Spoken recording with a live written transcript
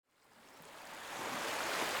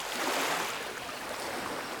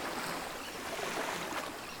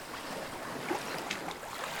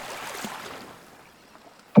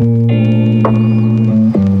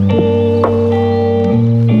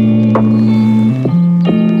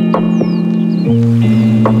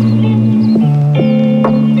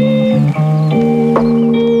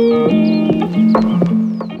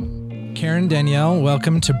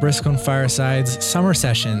welcome to Briscoe and Fireside's Summer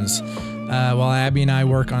Sessions. While Abby and I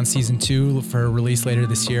work on season 2 for release later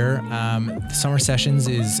this year, the Summer Sessions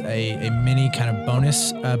is a mini kind of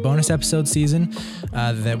bonus episode season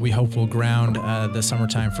that we hope will ground the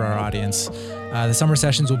summertime for our audience. The Summer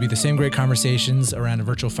Sessions will be the same great conversations around a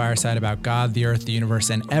virtual fireside about God, the earth, the universe,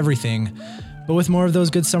 and everything, but with more of those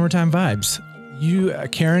good summertime vibes. You,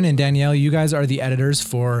 Karen and Danielle, you guys are the editors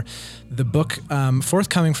for the book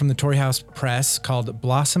forthcoming from the Torrey House Press called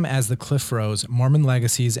Blossom as the Cliff Rose, Mormon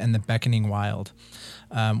Legacies and the Beckoning Wild,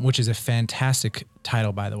 which is a fantastic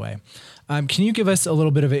title, by the way. Can you give us a little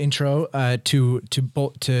bit of an intro to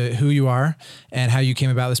who you are and how you came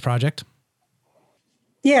about this project?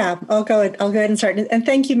 Yeah, I'll go ahead and start. And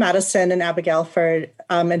thank you, Madison and Abigail, for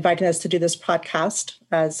inviting us to do this podcast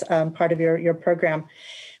as part of your program.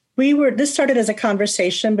 This started as a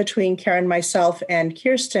conversation between Karen, myself, and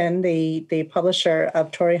Kirsten, the publisher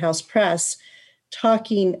of Torrey House Press,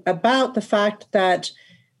 talking about the fact that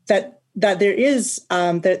there is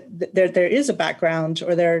a background,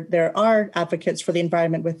 or there are advocates for the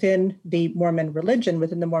environment within the Mormon religion,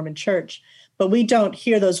 within the Mormon Church, but we don't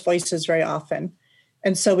hear those voices very often.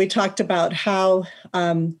 And so we talked about how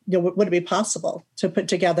would it be possible to put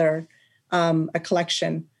together a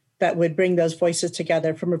collection that would bring those voices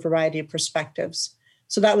together from a variety of perspectives.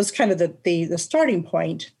 So that was kind of the starting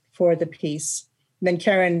point for the piece. And then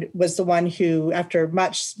Karen was the one who, after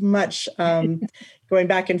much going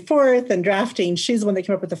back and forth and drafting, she's the one that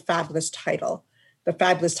came up with the fabulous title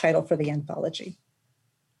for the anthology.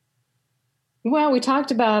 Well, we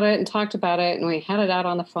talked about it, and we had it out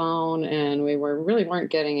on the phone, and we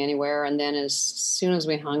weren't getting anywhere. And then as soon as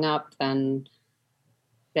we hung up, then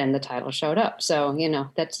the title showed up. So,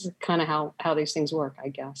 that's kind of how these things work, I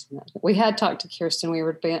guess. We had talked to Kirsten. We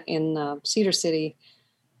were in Cedar City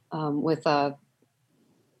with a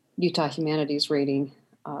Utah Humanities reading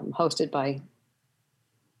hosted by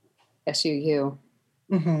SUU.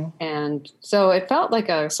 Mm-hmm. And so it felt like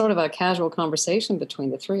a sort of a casual conversation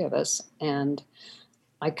between the three of us. And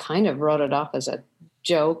I kind of wrote it off as a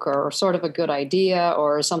joke or sort of a good idea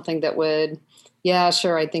or something that would, yeah,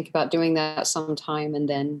 sure, I'd think about doing that sometime. And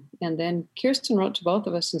then Kirsten wrote to both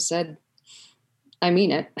of us and said, I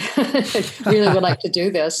mean it. I really would like to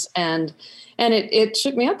do this. And it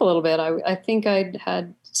shook me up a little bit. I think I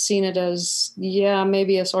had seen it as,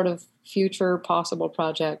 maybe a sort of future possible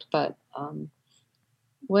project. But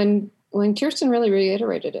when Kirsten really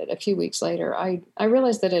reiterated it a few weeks later, I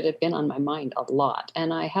realized that it had been on my mind a lot.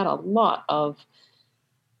 And I had a lot of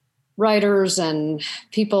writers and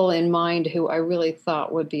people in mind who I really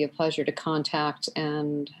thought would be a pleasure to contact.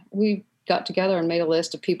 And we got together and made a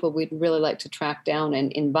list of people we'd really like to track down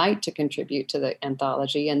and invite to contribute to the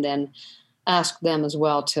anthology, and then ask them as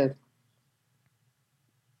well to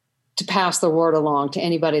pass the word along to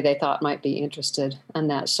anybody they thought might be interested in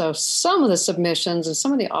that. So some of the submissions and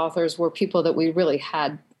some of the authors were people that we really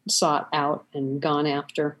had sought out and gone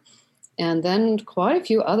after. And then quite a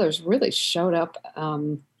few others really showed up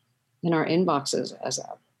in our inboxes as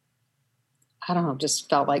just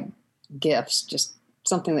felt like gifts, just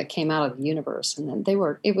something that came out of the universe. And then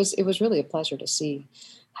it was really a pleasure to see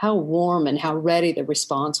how warm and how ready the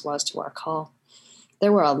response was to our call.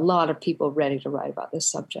 There were a lot of people ready to write about this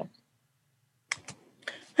subject.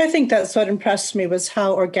 I think that's what impressed me, was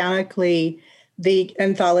how organically the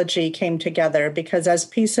anthology came together, because as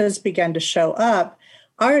pieces began to show up,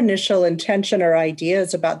 our initial intention or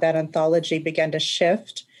ideas about that anthology began to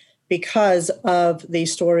shift because of the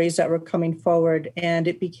stories that were coming forward. And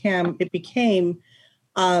it became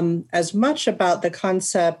as much about the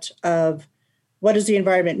concept of what does the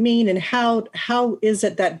environment mean, and how is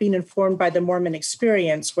it that being informed by the Mormon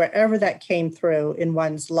experience, wherever that came through in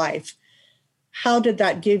one's life, how did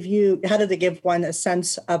it give one a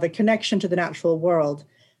sense of a connection to the natural world?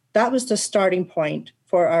 That was the starting point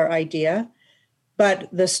for our idea. But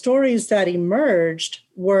the stories that emerged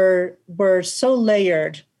were so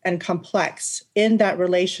layered and complex in that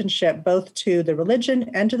relationship, both to the religion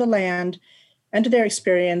and to the land and to their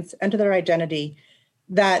experience and to their identity,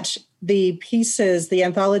 that the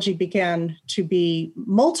anthology began to be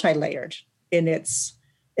multi-layered in its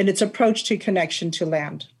approach to connection to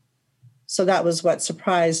land. So that was what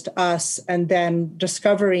surprised us. And then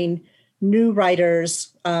discovering new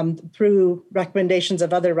writers through recommendations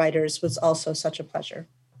of other writers was also such a pleasure.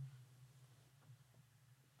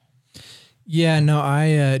 Yeah, no,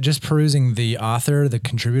 I just perusing the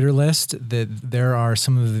contributor list, that there are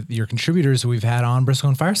some of your contributors who we've had on Briscoe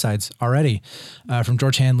and Firesides already, from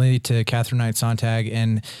George Handley to Catherine Knight Sontag.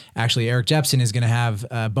 And actually Eric Jepson is going to have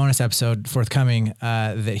a bonus episode forthcoming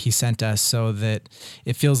that he sent us, so that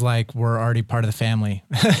it feels like we're already part of the family.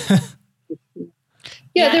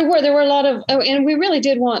 Yeah, there were a lot of, and we really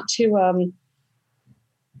did want to,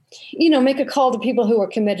 make a call to people who are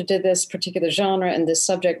committed to this particular genre and this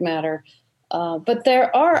subject matter. But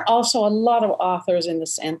there are also a lot of authors in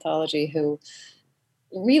this anthology who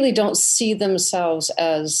really don't see themselves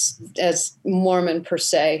as Mormon per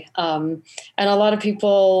se, and a lot of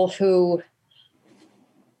people who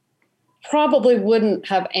probably wouldn't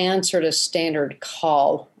have answered a standard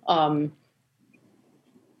call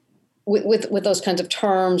with those kinds of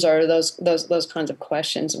terms or those kinds of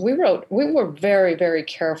questions. We were very, very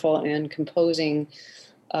careful in composing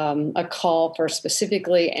a call for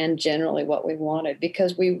specifically and generally what we wanted,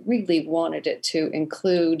 because we really wanted it to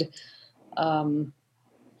include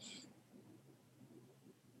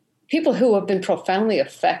people who have been profoundly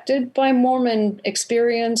affected by Mormon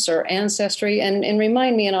experience or ancestry. And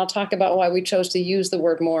remind me, and I'll talk about why we chose to use the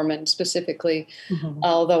word Mormon specifically,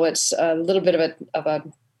 although it's a little bit of a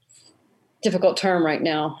difficult term right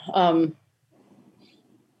now.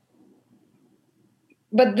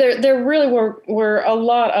 But there really were a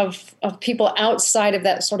lot of people outside of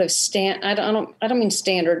that sort of I don't mean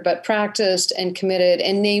standard, but practiced and committed,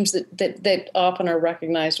 and names that often are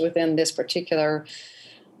recognized within this particular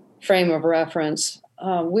frame of reference.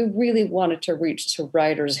 We really wanted to reach to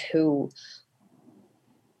writers who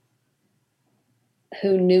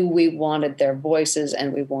knew we wanted their voices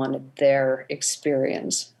and we wanted their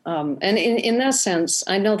experience. And in that sense,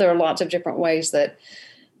 I know there are lots of different ways that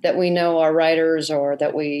we know our writers or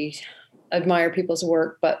that we admire people's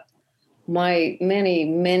work, but my many,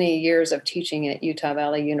 many years of teaching at Utah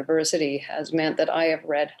Valley University has meant that I have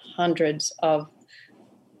read hundreds of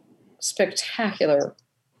spectacular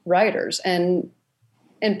writers and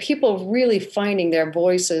people really finding their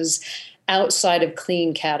voices outside of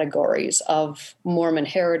clean categories of Mormon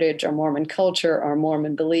heritage or Mormon culture or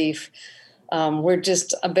Mormon belief. We're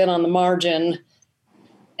just a bit on the margin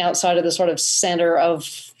outside of the sort of center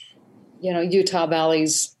of, Utah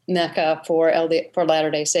Valley's mecca for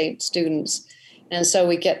Latter-day Saint students. And so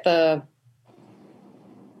we get a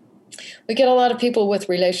lot of people with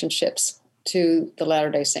relationships to the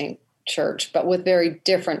Latter-day Saint church, but with very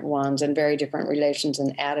different ones and very different relations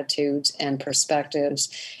and attitudes and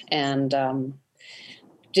perspectives and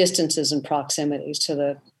distances and proximities to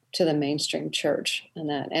the mainstream church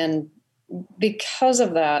and because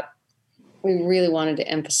of that, we really wanted to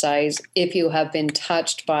emphasize, if you have been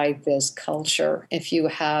touched by this culture, if you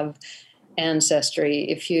have ancestry,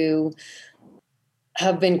 if you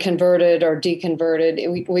have been converted or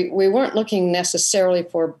deconverted, we weren't looking necessarily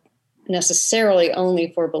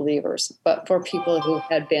only for believers, but for people who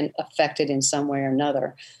had been affected in some way or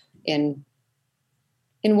another in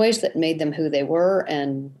ways that made them who they were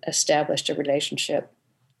and established a relationship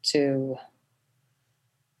to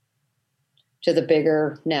the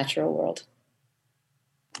bigger natural world.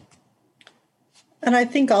 And I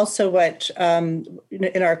think also what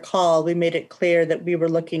in our call, we made it clear that we were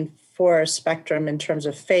looking for a spectrum in terms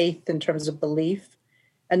of faith, in terms of belief,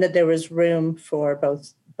 and that there was room for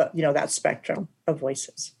both, that spectrum of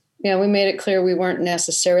voices. Yeah, we made it clear we weren't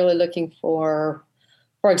necessarily looking for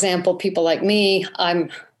example, people like me.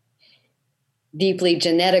 I'm deeply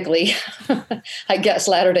genetically, I guess,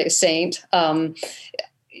 Latter-day Saint,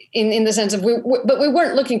 in the sense of but we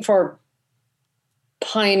weren't looking for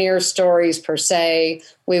pioneer stories per se.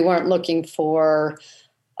 We weren't looking for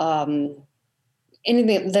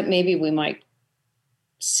anything that maybe we might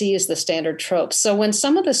see as the standard tropes. So when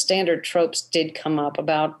some of the standard tropes did come up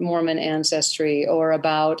about Mormon ancestry or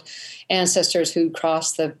about ancestors who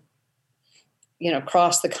crossed the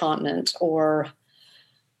continent, or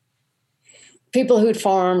people who'd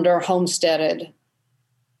farmed or homesteaded,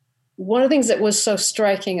 one of the things that was so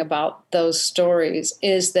striking about those stories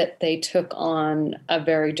is that they took on a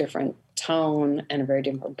very different tone and a very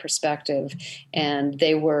different perspective, and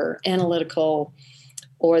they were analytical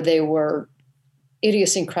or they were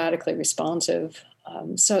idiosyncratically responsive.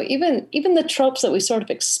 So even the tropes that we sort of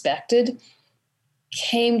expected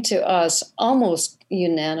came to us almost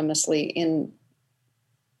unanimously in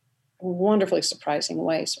wonderfully surprising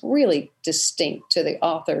ways, really distinct to the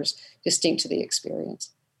authors, distinct to the experience.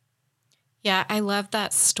 Yeah, I love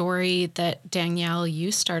that story that Danielle,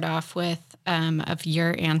 you start off with, of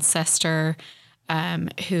your ancestor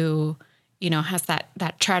who, has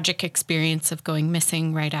that tragic experience of going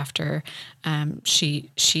missing right after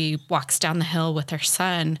she walks down the hill with her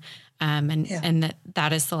son. And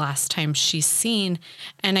that is the last time she's seen.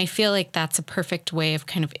 And I feel like that's a perfect way of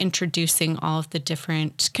kind of introducing all of the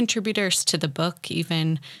different contributors to the book,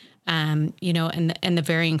 even, and the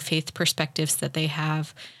varying faith perspectives that they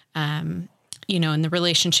have, and the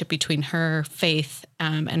relationship between her faith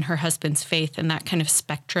and her husband's faith, and that kind of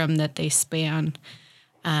spectrum that they span,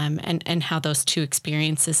 and how those two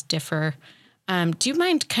experiences differ. Do you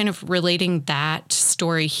mind kind of relating that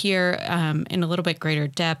story here in a little bit greater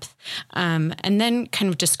depth, and then kind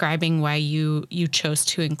of describing why you chose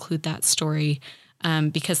to include that story?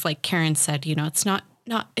 Because, like Karen said, it's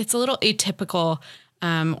it's a little atypical,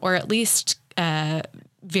 or at least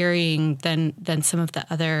varying than some of the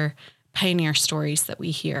other pioneer stories that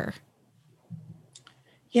we hear.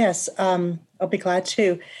 Yes, I'll be glad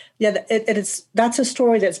to. Yeah, that's a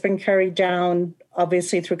story that's been carried down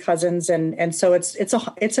obviously through cousins, and so it's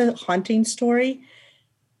a haunting story.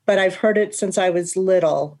 But I've heard it since I was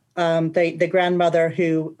little. The grandmother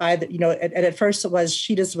who at first it was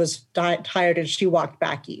she just was tired and she walked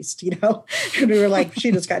back east, and we were like,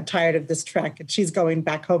 she just got tired of this trek and she's going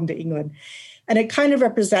back home to England. And it kind of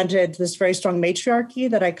represented this very strong matriarchy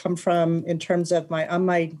that I come from in terms of on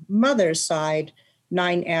my mother's side,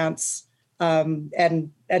 9 aunts,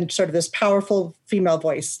 and sort of this powerful female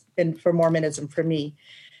voice for Mormonism for me,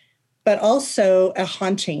 but also a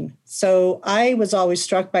haunting. So I was always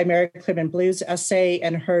struck by Mary Clearman Blue's essay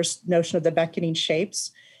and her notion of the beckoning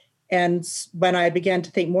shapes. And when I began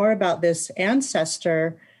to think more about this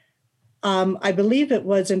ancestor, I believe it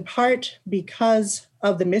was in part because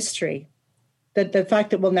of the mystery, that the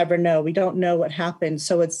fact that we'll never know. We don't know what happened.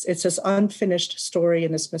 So it's this unfinished story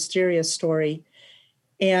and this mysterious story.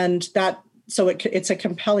 And it's a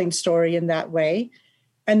compelling story in that way.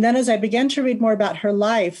 And then as I began to read more about her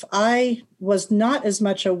life, I was not as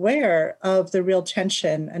much aware of the real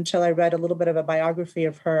tension until I read a little bit of a biography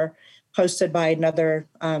of her posted by another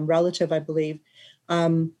relative, I believe,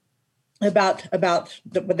 about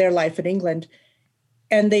their life in England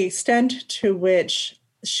and the extent to which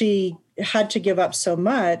she had to give up so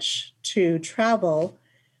much to travel,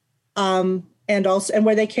 and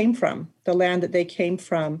where they came from, the land that they came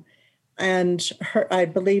from. And I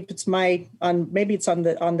believe it's on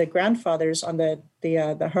the grandfathers, on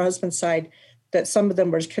her husband's side, that some of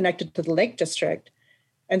them were connected to the Lake District.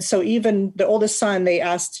 And so even the oldest son, they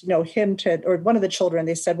asked, him or one of the children,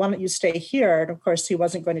 they said, why don't you stay here? And of course, he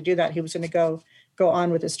wasn't going to do that. He was going to go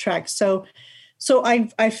on with his trek. So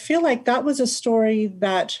I feel like that was a story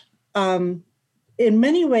that in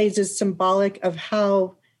many ways is symbolic of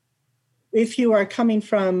how, if you are coming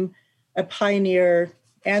from a pioneer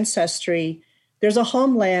ancestry, there's a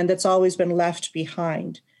homeland that's always been left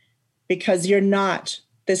behind because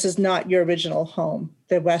this is not your original home.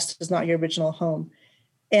 The West is not your original home.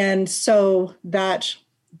 And so that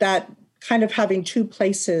kind of having two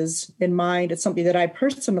places in mind, it's something that I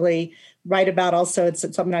personally write about. Also, it's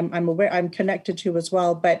something I'm aware, I'm connected to as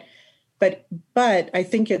well. But I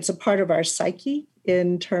think it's a part of our psyche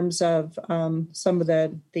in terms of some of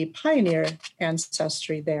the pioneer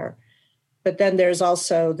ancestry there. But then there's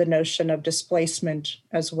also the notion of displacement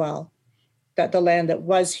as well, that the land that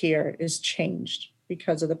was here is changed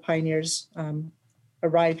because of the pioneers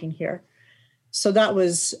arriving here. So that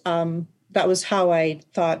was how I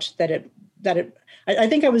thought that it. I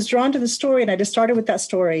think I was drawn to the story, and I just started with that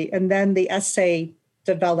story, and then the essay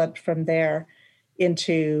developed from there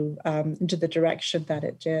into the direction that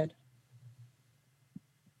it did.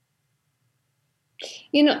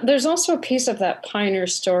 There's also a piece of that pioneer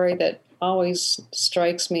story that always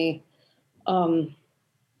strikes me.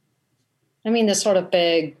 This sort of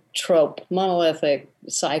big trope, monolithic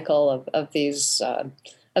cycle of these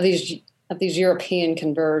European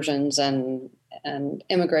conversions and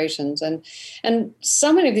immigrations, and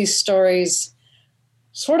so many of these stories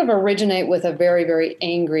sort of originate with a very, very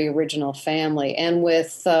angry original family and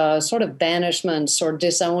with sort of banishments or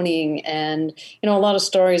disowning. And, a lot of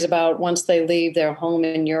stories about once they leave their home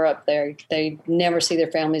in Europe, they never see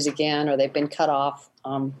their families again, or they've been cut off.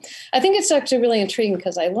 I think it's actually really intriguing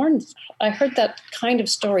because I heard that kind of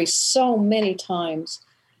story so many times.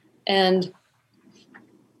 And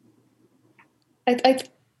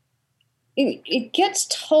it gets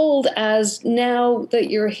told as, now that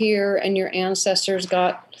you're here and your ancestors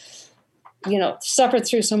got, suffered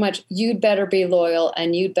through so much, you'd better be loyal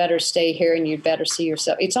and you'd better stay here and you'd better see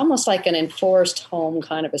yourself. It's almost like an enforced home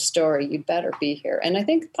kind of a story. You'd better be here. And I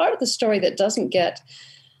think part of the story that doesn't get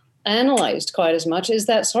analyzed quite as much is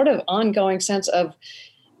that sort of ongoing sense of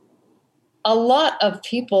a lot of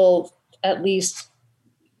people at least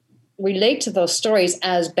relate to those stories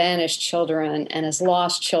as banished children and as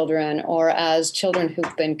lost children or as children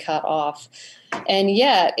who've been cut off. And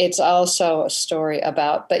yet it's also a story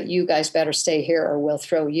about, but you guys better stay here or we'll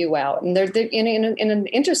throw you out. And in an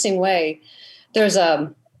interesting way, there's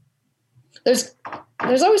always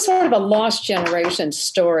sort of a lost generation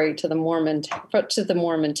story to the Mormon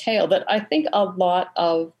tale that I think a lot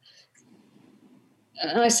of,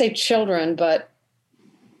 and I say children, but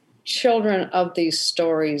children of these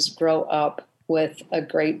stories grow up with a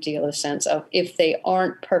great deal of sense of, if they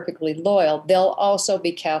aren't perfectly loyal, they'll also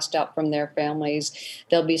be cast out from their families.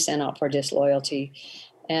 They'll be sent out for disloyalty.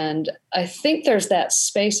 And I think there's that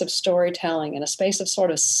space of storytelling and a space of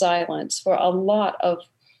sort of silence for a lot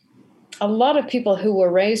of people who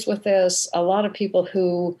were raised with this, a lot of people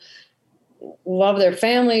who love their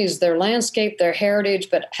families, their landscape, their heritage,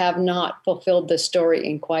 but have not fulfilled the story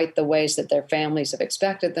in quite the ways that their families have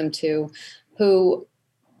expected them to, who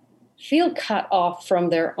feel cut off from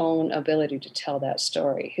their own ability to tell that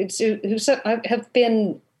story, who have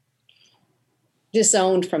been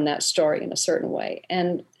disowned from that story in a certain way.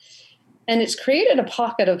 And it's created a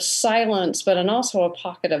pocket of silence, but also a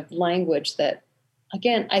pocket of language that,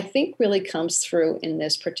 again, I think really comes through in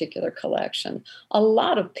this particular collection. A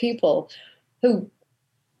lot of people who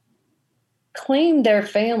claim their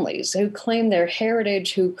families, who claim their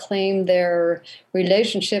heritage, who claim their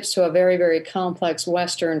relationships to a very, very complex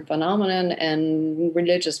Western phenomenon and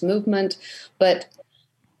religious movement, but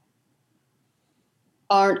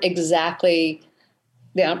aren't exactly,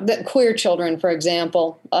 the queer children, for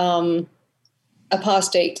example,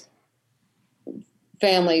 apostate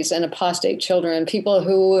families and apostate children, people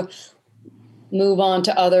who move on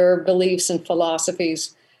to other beliefs and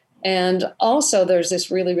philosophies. And also there's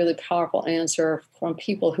this really, really powerful answer from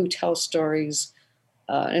people who tell stories.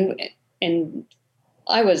 And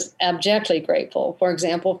I was abjectly grateful, for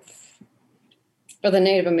example, for the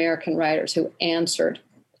Native American writers who answered,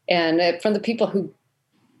 and from the people who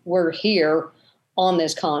were here on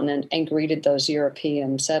this continent and greeted those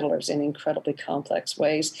European settlers in incredibly complex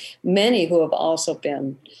ways. Many who have also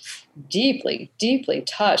been deeply, deeply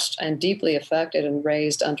touched and deeply affected and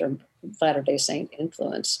raised under Latter-day Saint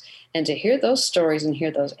influence. And to hear those stories and hear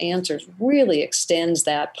those answers really extends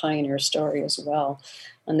that pioneer story as well.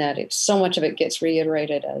 And that so much of it gets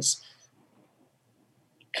reiterated as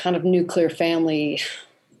kind of nuclear family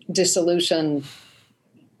dissolution,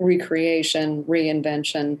 recreation,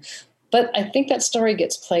 reinvention. But I think that story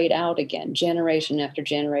gets played out again, generation after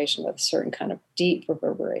generation, with a certain kind of deep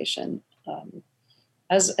reverberation.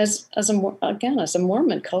 As a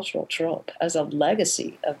Mormon cultural trope, as a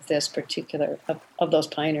legacy of this particular, of those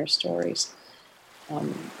pioneer stories.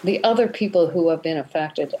 The other people who have been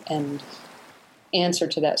affected and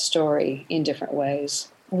answered to that story in different ways,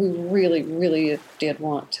 we really, really did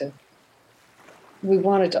want to. We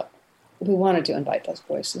wanted to invite those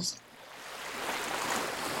voices.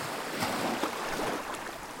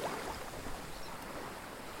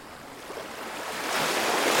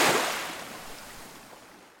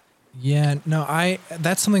 Yeah, no,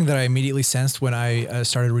 that's something that I immediately sensed when I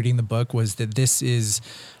started reading the book, was that this is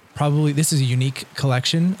a unique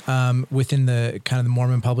collection within the kind of the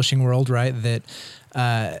Mormon publishing world, right? That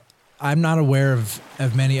I'm not aware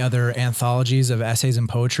of many other anthologies of essays and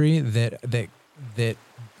poetry that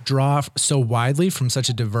draw so widely from such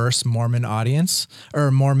a diverse Mormon audience or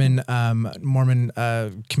Mormon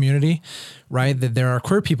community, right? That there are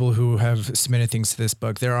queer people who have submitted things to this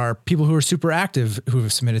book. There are people who are super active who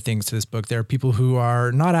have submitted things to this book. There are people who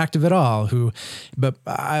are not active at all what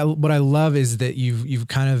I love is that you've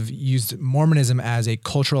kind of used Mormonism as a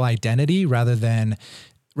cultural identity rather than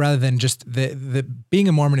just the being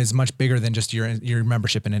a Mormon is much bigger than just your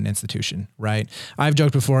membership in an institution, right? I've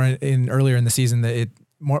joked before earlier in the season that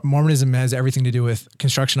Mormonism has everything to do with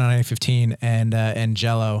construction on I-15 and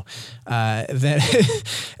Jell-O,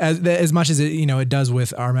 that as much as it does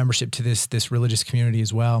with our membership to this religious community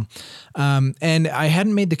as well. And I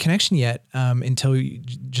hadn't made the connection yet until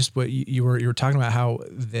just what you were talking about, how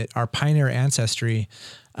that our pioneer ancestry,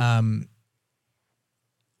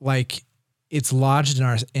 it's lodged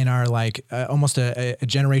in our almost a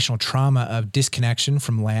generational trauma of disconnection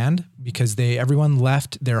from land, because everyone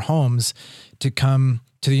left their homes to come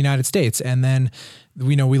to the United States. And then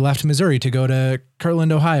we left Missouri to go to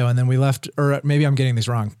Kirtland, Ohio. And then we left, or maybe I'm getting this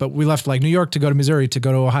wrong, but we left New York to go to Missouri to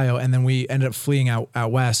go to Ohio. And then we ended up fleeing out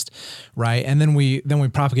west. Right. And then we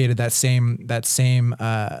propagated that same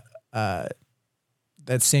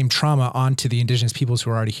trauma onto the indigenous peoples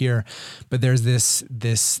who are already here. But there's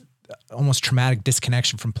this almost traumatic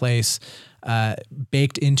disconnection from place,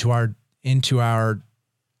 baked into our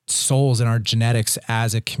souls and our genetics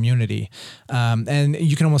as a community. And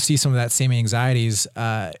you can almost see some of that same anxieties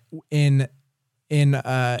in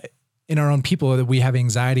our own people, that we have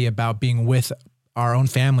anxiety about being with our own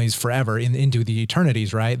families forever into the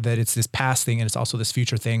eternities, right? That it's this past thing and it's also this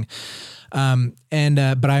future thing.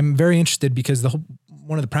 But I'm very interested because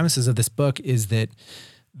one of the premises of this book is that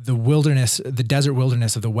the wilderness, the desert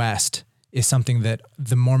wilderness of the West, is something that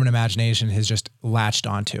the Mormon imagination has just latched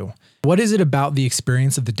onto. What is it about the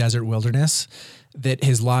experience of the desert wilderness that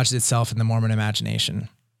has lodged itself in the Mormon imagination?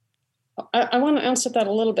 I want to answer that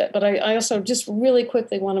a little bit, but I also just really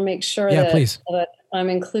quickly want to make sure that I'm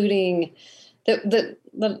including that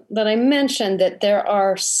I mentioned that there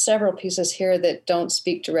are several pieces here that don't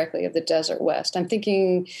speak directly of the Desert West. I'm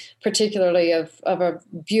thinking particularly of a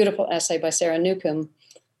beautiful essay by Sarah Newcomb,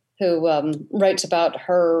 who writes about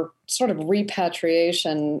her sort of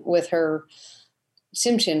repatriation with her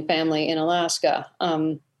Tsimshian family in Alaska.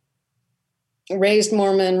 Raised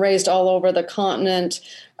Mormon, raised all over the continent,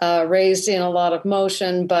 raised in a lot of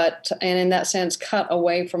motion, and in that sense, cut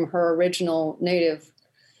away from her original native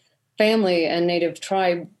family and native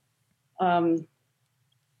tribe,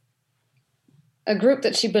 a group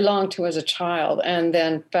that she belonged to as a child and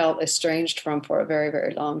then felt estranged from for a very,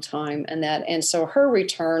 very long time. And so her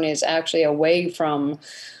return is actually away from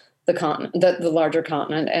the continent, the larger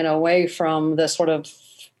continent, and away from the sort of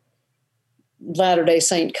Latter-day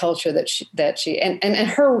Saint culture that she and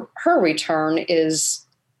her return is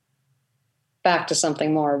back to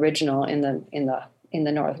something more original in the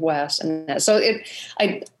Northwest. And so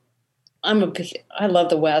I love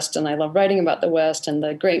the West, and I love writing about the West, and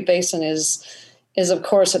the Great Basin is of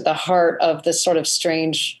course at the heart of this sort of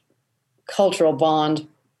strange cultural bond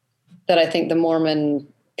that I think the Mormon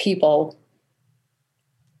people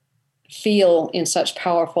feel in such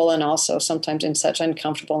powerful and also sometimes in such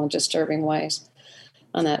uncomfortable and disturbing ways.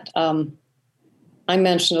 And that I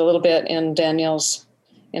mentioned a little bit in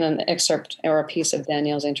an excerpt or a piece of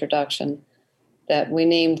Danielle's introduction that we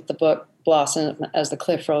named the book Blossom as the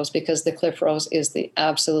Cliff Rose because the Cliff Rose is the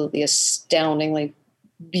absolutely astoundingly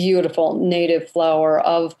beautiful native flower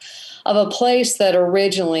of a place that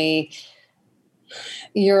originally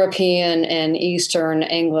European and Eastern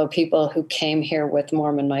Anglo people who came here with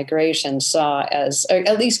Mormon migration saw as, or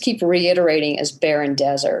at least keep reiterating, as barren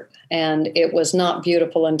desert. And it was not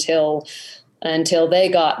beautiful until they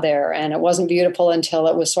got there. And it wasn't beautiful until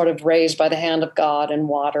it was sort of raised by the hand of God and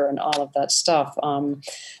water and all of that stuff.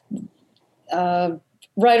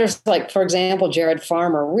 Writers like, for example, Jared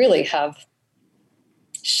Farmer really have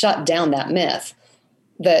shut down that myth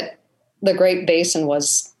that the Great Basin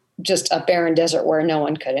was just a barren desert where no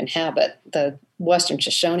one could inhabit. The Western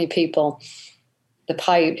Shoshone people, the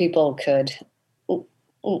Paiute people could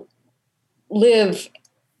live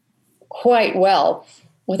quite well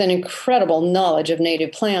with an incredible knowledge of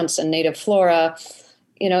native plants and native flora,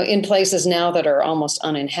 in places now that are almost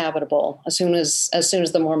uninhabitable. As soon as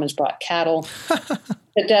the Mormons brought cattle,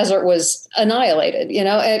 the desert was annihilated,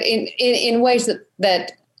 in ways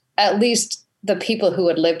that at least the people who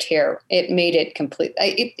had lived here, it made it complete.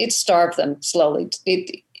 It starved them slowly.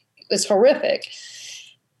 It was horrific.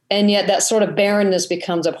 And yet that sort of barrenness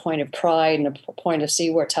becomes a point of pride and a point of,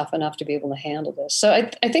 see, we're tough enough to be able to handle this. So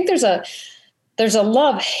I think there's a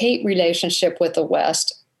love-hate relationship with the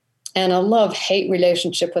West and a love-hate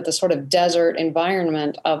relationship with the sort of desert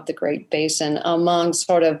environment of the Great Basin among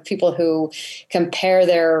sort of people who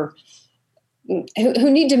compare who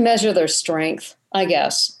need to measure their strength, I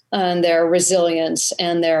guess, and their resilience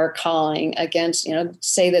and their calling against,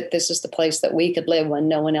 say that this is the place that we could live when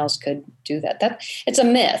no one else could do that. That it's a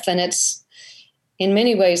myth, and it's in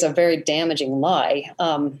many ways a very damaging lie.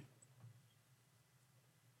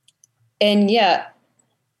 And yet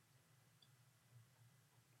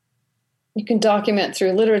you can document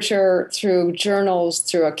through literature, through journals,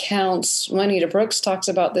 through accounts. Juanita Brooks talks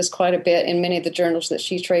about this quite a bit in many of the journals that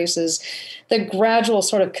she traces, the gradual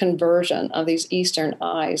sort of conversion of these Eastern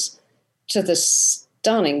eyes to the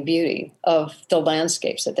stunning beauty of the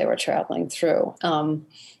landscapes that they were traveling through.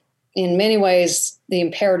 In many ways, the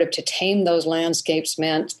imperative to tame those landscapes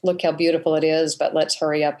meant, look how beautiful it is, but let's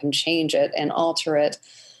hurry up and change it and alter it.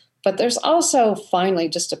 But there's also finally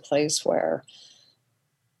just a place where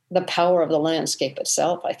the power of the landscape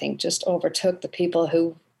itself, I think, just overtook the people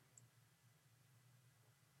who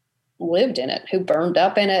lived in it, who burned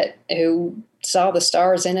up in it, who saw the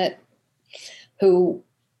stars in it, who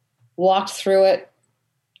walked through it,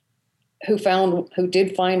 who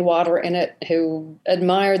did find water in it, who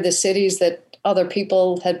admired the cities that other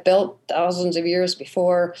people had built thousands of years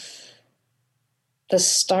before. The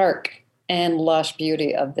stark and lush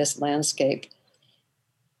beauty of this landscape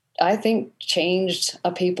I think, changed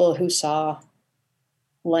a people who saw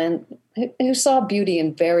land, who saw beauty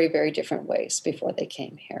in very, very different ways before they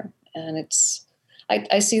came here. And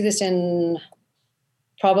I see this in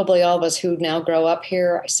probably all of us who now grow up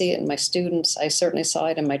here. I see it in my students. I certainly saw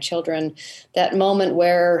it in my children. That moment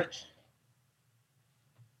where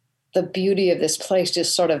the beauty of this place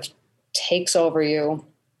just sort of takes over you,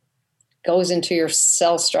 goes into your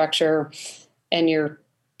cell structure, and you're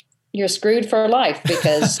screwed for life,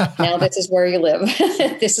 because now this is where you live.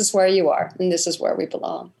 This is where you are, and this is where we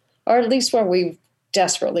belong, or at least where we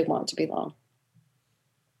desperately want to belong.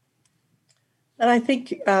 And I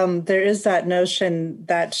think there is that notion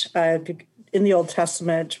that in the Old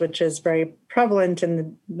Testament, which is very prevalent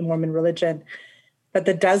in the Mormon religion, that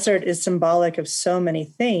the desert is symbolic of so many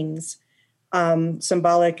things,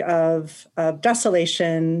 symbolic of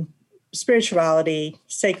desolation, spirituality,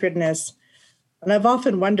 sacredness. And I've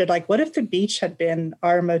often wondered, like, what if the beach had been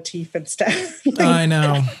our motif instead? I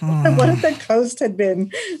know. What if the coast had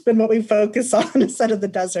been what we focus on instead of the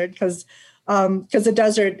desert? Because the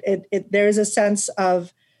desert, there is a sense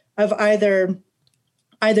of either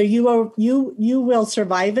you will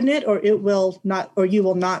survive in it, or it will not, or you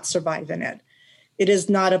will not survive in it. It is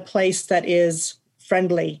not a place that is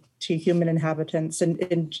friendly to human inhabitants,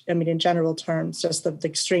 in general terms, just the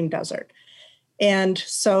extreme desert. And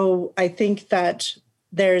so I think that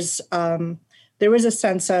there was a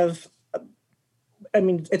sense of,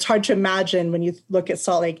 it's hard to imagine when you look at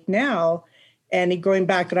Salt Lake now, and going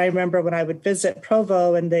back, and I remember when I would visit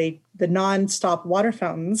Provo and the nonstop water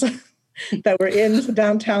fountains that were in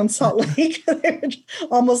downtown Salt Lake, they were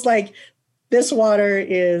almost like, this water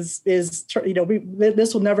is this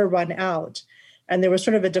will never run out. And there was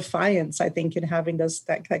sort of a defiance, I think, in having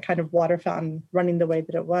that kind of water fountain running the way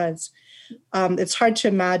that it was. It's hard to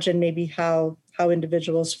imagine maybe how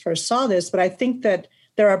individuals first saw this, but I think that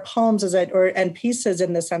there are poems and pieces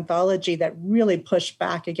in this anthology that really push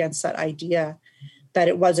back against that idea that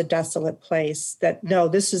it was a desolate place. That no,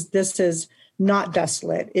 this is not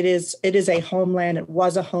desolate. It is a homeland. It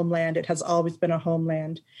was a homeland. It has always been a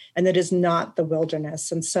homeland, and it is not the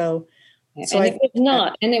wilderness. And so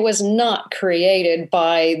it was not created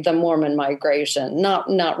by the Mormon migration,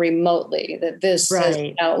 not remotely. That this has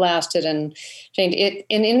outlasted and changed it.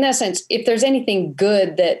 And in that sense, if there's anything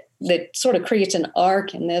good that sort of creates an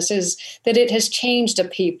arc in this, is that it has changed a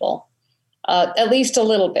people, at least a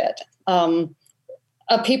little bit,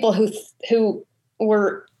 of people who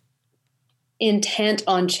were intent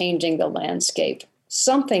on changing the landscape.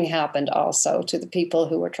 Something happened also to the people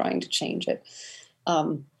who were trying to change it.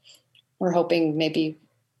 We're hoping maybe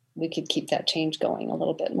we could keep that change going a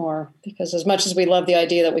little bit more, because as much as we love the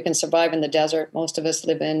idea that we can survive in the desert, most of us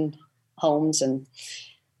live in homes and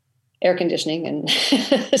air conditioning and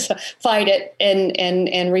fight it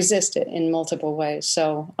and resist it in multiple ways.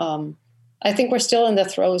 So I think we're still in the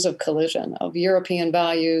throes of collision of European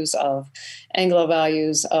values, of Anglo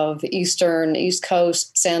values, of the East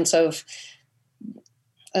Coast sense of,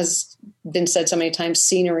 as been said so many times,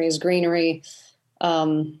 scenery is greenery.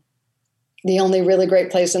 The only really great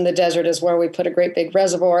place in the desert is where we put a great big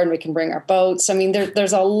reservoir and we can bring our boats. I mean,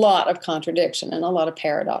 there's a lot of contradiction and a lot of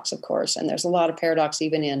paradox, of course. And there's a lot of paradox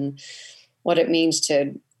even in what it means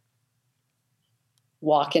to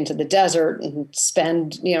walk into the desert and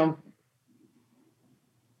spend,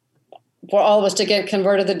 for all of us to get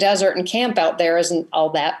converted to the desert and camp out there isn't all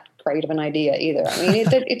that great of an idea either. I mean,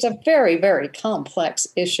 it's a very, very complex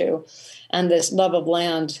issue. And this love of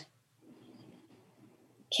land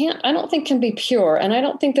I don't think can be pure. And I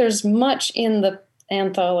don't think there's much in the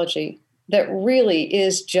anthology that really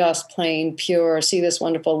is just plain pure. See this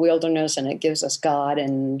wonderful wilderness and it gives us God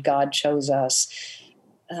and God chose us.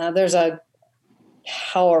 There's a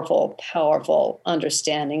powerful, powerful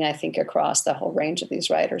understanding, I think, across the whole range of these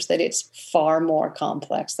writers, that it's far more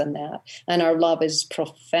complex than that. And our love is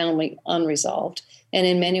profoundly unresolved and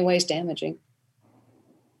in many ways damaging.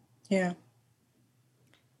 Yeah.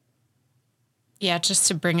 Yeah, just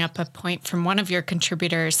to bring up a point from one of your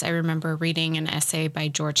contributors, I remember reading an essay by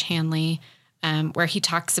George Hanley where he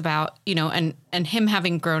talks about, and him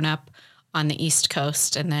having grown up on the East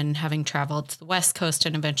Coast and then having traveled to the West Coast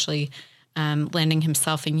and eventually landing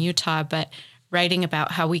himself in Utah, but writing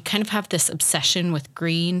about how we kind of have this obsession with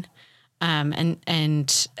green and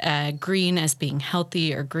green as being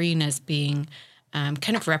healthy, or green as being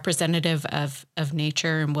kind of representative of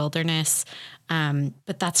nature and wilderness.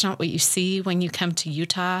 But that's not what you see when you come to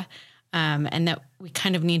Utah. And that we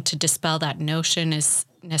kind of need to dispel that notion as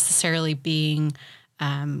necessarily being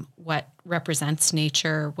what represents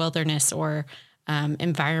nature, wilderness, or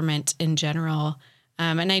environment in general.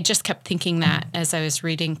 And I just kept thinking that as I was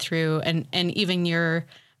reading through, and even your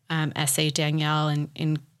essay, Danielle, and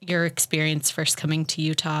in your experience first coming to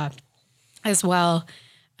Utah as well,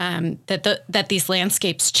 that these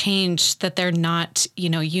landscapes change, that they're not,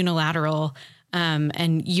 unilateral and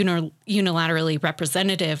unilaterally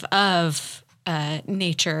representative of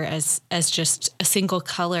nature as just a single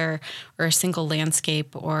color or a single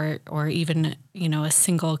landscape or even, a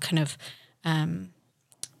single kind of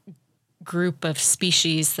group of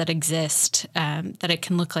species that exist, that it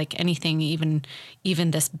can look like anything,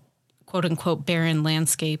 even this quote unquote barren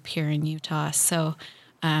landscape here in Utah. So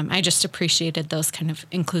I just appreciated those kind of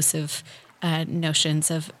inclusive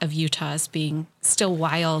notions of Utah as being still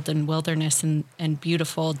wild and wilderness and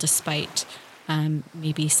beautiful, despite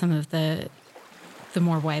maybe some of the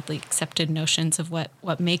more widely accepted notions of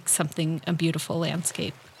what makes something a beautiful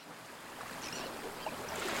landscape.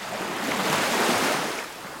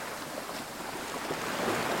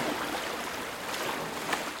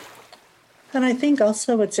 And I think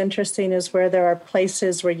also what's interesting is where there are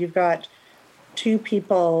places where you've got two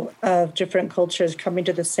people of different cultures coming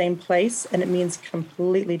to the same place, and it means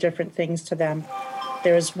completely different things to them.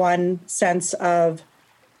 There's one sense of,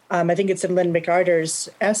 I think it's in Lynn McArthur's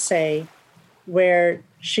essay, where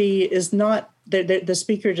she is not, the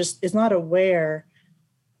speaker just is not aware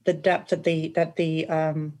the depth that the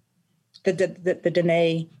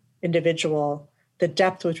Dene individual, the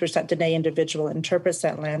depth with which that Dene individual interprets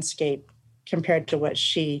that landscape compared to what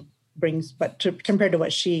she brings, compared to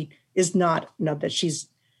what she is not, that she's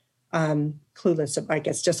clueless, I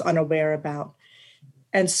guess, just unaware about.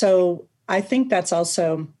 And so I think that's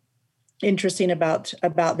also interesting about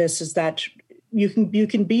this, is that you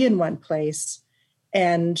can be in one place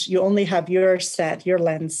and you only have your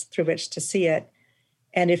lens through which to see it.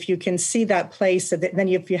 And if you can see that place, then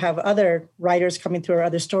if you have other writers coming through or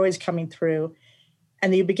other stories coming through,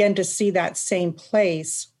 and you begin to see that same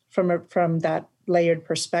place from that layered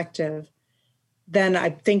perspective, then I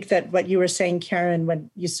think that what you were saying, Karen,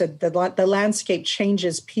 when you said the landscape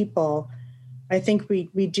changes people, I think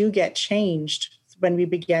we do get changed when we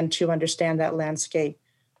begin to understand that landscape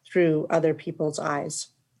through other people's eyes.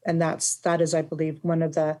 And that is, I believe, one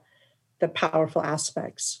of the powerful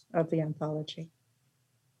aspects of the anthology.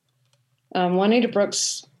 Juanita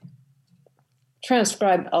Brooks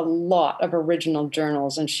transcribed a lot of original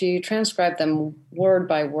journals, and she transcribed them word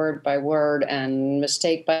by word by word and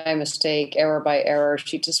mistake by mistake, error by error.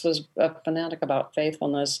 She just was a fanatic about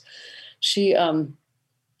faithfulness. She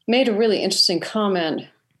made a really interesting comment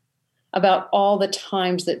about all the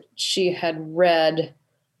times that she had read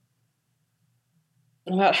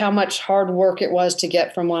about how much hard work it was to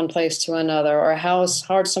get from one place to another, or how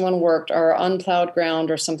hard someone worked, or unplowed ground,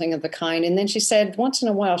 or something of the kind. And then she said once in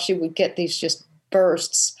a while she would get these just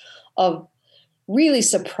bursts of really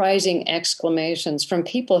surprising exclamations from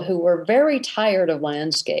people who were very tired of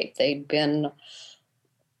landscape. They'd been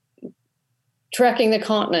trekking the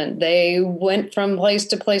continent. They went from place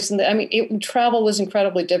to place. And travel was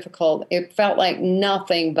incredibly difficult. It felt like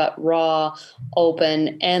nothing but raw,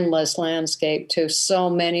 open, endless landscape to so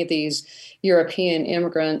many of these European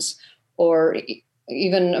immigrants, or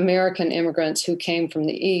even American immigrants who came from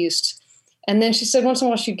the East. And then she said once in a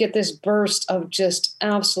while she'd get this burst of just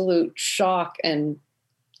absolute shock and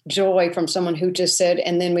joy from someone who just said,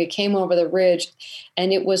 and then we came over the ridge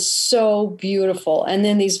and it was so beautiful. And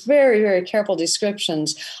then these very, very careful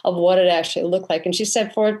descriptions of what it actually looked like. And she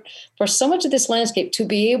said for so much of this landscape to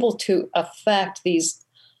be able to affect these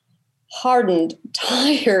hardened,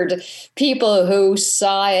 tired people who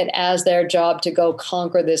saw it as their job to go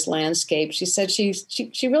conquer this landscape, she said she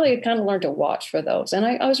really kind of learned to watch for those. And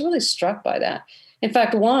I was really struck by that. In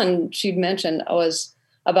fact, one she'd mentioned was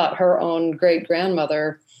about her own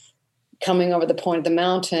great-grandmother coming over the point of the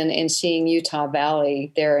mountain and seeing Utah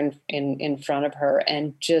Valley there in front of her,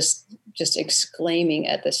 and just exclaiming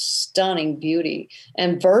at the stunning beauty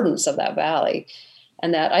and verdance of that valley.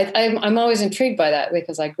 And that I'm always intrigued by that,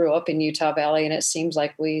 because I grew up in Utah Valley, and it seems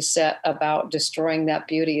like we set about destroying that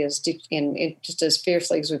beauty just as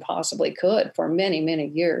fiercely as we possibly could for many, many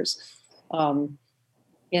years. In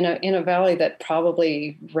a valley that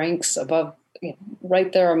probably ranks above,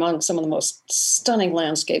 right there among some of the most stunning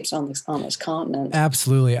landscapes on this continent.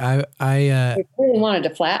 Absolutely. I really wanted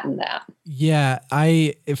to flatten that. Yeah,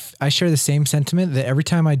 I share the same sentiment that every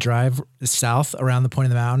time I drive south around the point of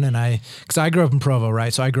the mountain, because I grew up in Provo,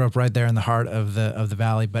 right? So I grew up right there in the heart of the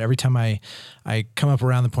valley. But every time I come up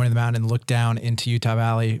around the point of the mountain and look down into Utah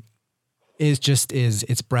Valley,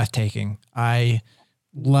 it's breathtaking. I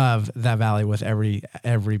love that valley with every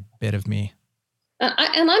bit of me.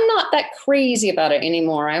 And I'm not that crazy about it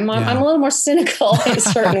anymore. I'm a little more cynical in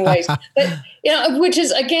certain ways, but which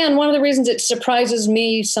is again one of the reasons it surprises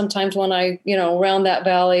me sometimes when I round that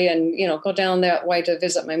valley and go down that way to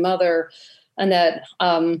visit my mother, and that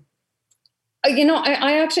I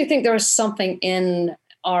actually think there is something in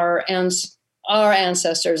our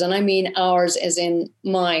ancestors, and I mean ours as in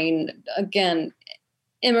mine. Again,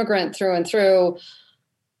 immigrant through and through.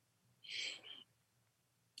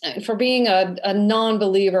 For being a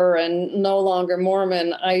non-believer and no longer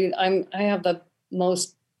Mormon, I have the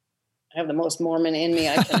most Mormon in me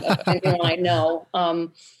of anyone I know.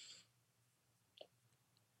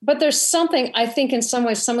 But there's something, I think, in some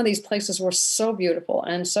ways, some of these places were so beautiful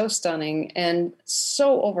and so stunning and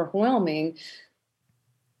so overwhelming.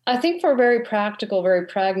 I think for very practical, very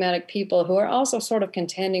pragmatic people who are also sort of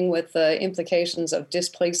contending with the implications of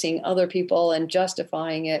displacing other people and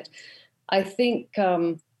justifying it, I think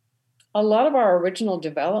a lot of our original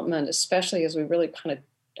development, especially as we really kind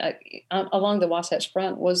of along the Wasatch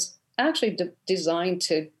Front, was actually designed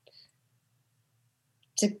to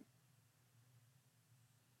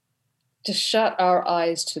shut our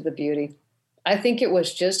eyes to the beauty. I think it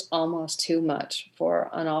was just almost too much for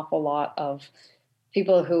an awful lot of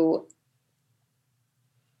people who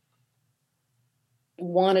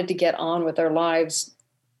wanted to get on with their lives,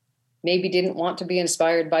 maybe didn't want to be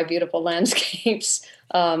inspired by beautiful landscapes,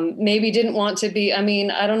 maybe didn't want to be,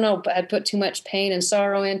 I don't know, had put too much pain and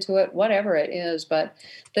sorrow into it, whatever it is, but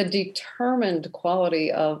the determined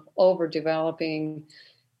quality of overdeveloping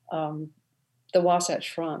the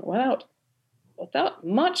Wasatch Front without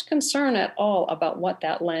much concern at all about what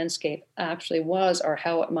that landscape actually was or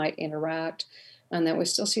how it might interact, and that we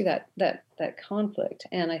still see that conflict.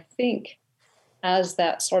 And I think as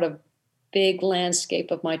that sort of big landscape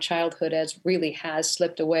of my childhood has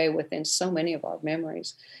slipped away within so many of our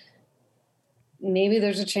memories, maybe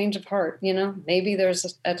there's a change of heart, maybe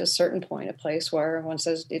there's at a certain point a place where everyone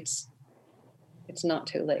says it's not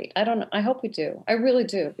too late. I don't know. I hope we do. I really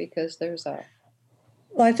do, because there's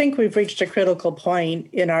Well, I think we've reached a critical point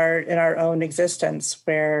in our own existence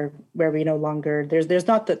where we no longer there's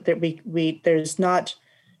not,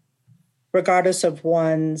 regardless of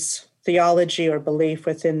one's theology or belief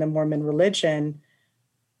within the Mormon religion,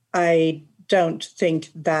 I don't think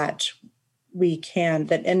that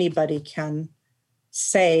anybody can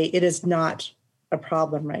say it is not a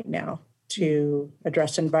problem right now to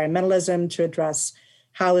address environmentalism, to address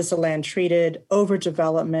how is the land treated,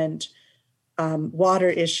 overdevelopment, water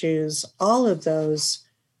issues. All of those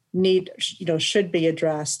should be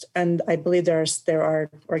addressed, and I believe there are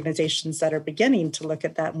organizations that are beginning to look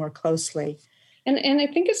at that more closely. And I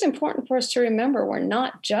think it's important for us to remember we're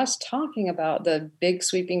not just talking about the big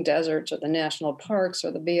sweeping deserts or the national parks or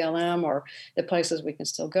the BLM or the places we can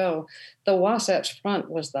still go. The Wasatch Front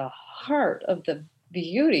was the heart of the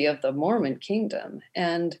beauty of the Mormon kingdom,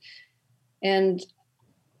 and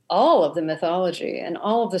all of the mythology and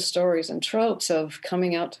all of the stories and tropes of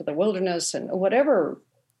coming out to the wilderness and whatever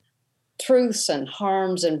truths and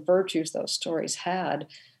harms and virtues those stories had.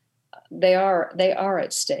 They are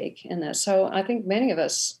at stake in that. So I think many of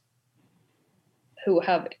us who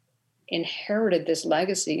have inherited this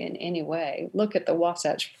legacy in any way look at the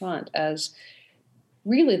Wasatch Front as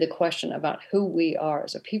really the question about who we are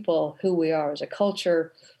as a people, who we are as a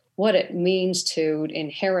culture, what it means to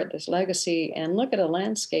inherit this legacy, and look at a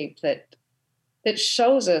landscape that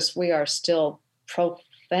shows us we are still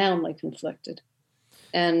profoundly conflicted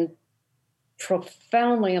and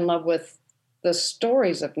profoundly in love with the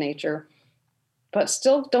stories of nature, but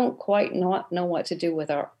still don't quite not know what to do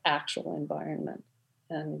with our actual environment.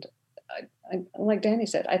 And I, like Danny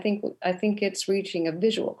said, I think it's reaching a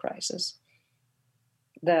visual crisis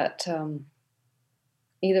that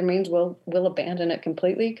either means we'll abandon it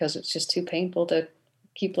completely because it's just too painful to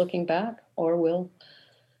keep looking back, or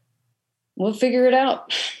we'll figure it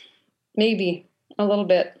out, maybe a little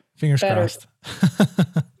bit. Fingers better. Crossed.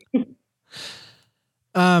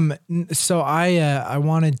 So I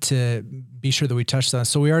wanted to be sure that we touched on.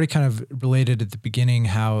 So we already kind of related at the beginning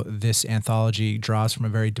how this anthology draws from a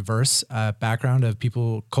very diverse background of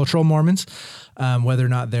people, cultural Mormons, whether or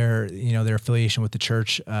not their affiliation with the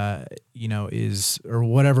church, is, or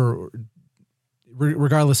whatever,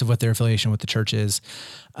 regardless of what their affiliation with the church is.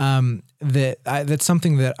 That's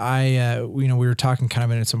something that we were talking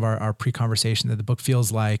kind of in some of our pre-conversation, that the book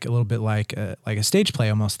feels like a little bit like a stage play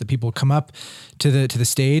almost. The people come up to the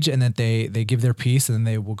stage and then they give their piece, and then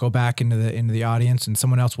they will go back into the audience, and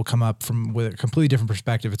someone else will come up with a completely different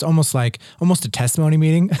perspective. It's almost a testimony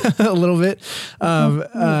meeting a little bit.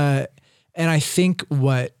 And I think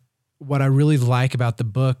what what I really like about the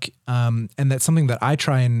book, and that's something that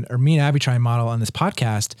me and Abby try and model on this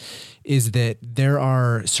podcast, is that there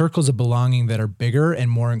are circles of belonging that are bigger and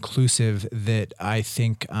more inclusive that I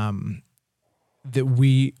think that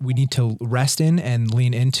we need to rest in and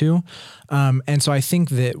lean into. And so I think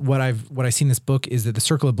that what I see in this book is that the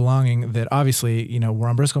circle of belonging that obviously, we're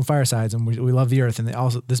on Briscoe and Firesides and we love the earth. And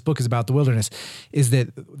also this book is about the wilderness, is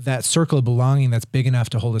that circle of belonging that's big enough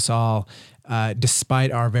to hold us all,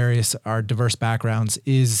 despite our diverse backgrounds,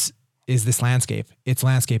 is this landscape. It's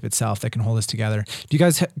landscape itself that can hold us together. Can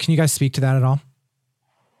you guys speak to that at all?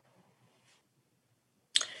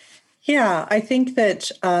 Yeah, I think that,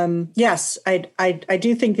 yes, I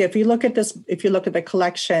do think that if you look at the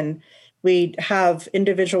collection, we have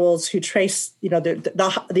individuals who trace,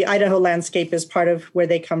 the Idaho landscape is part of where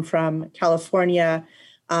they come from. California,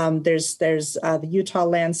 there's the Utah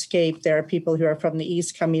landscape. There are people who are from the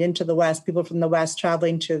East coming into the West, people from the West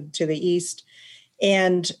traveling to the East.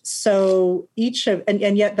 And so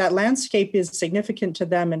and yet that landscape is significant to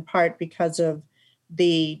them in part because of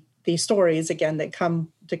the stories, again, that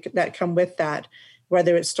come with that,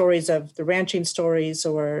 whether it's stories of the ranching stories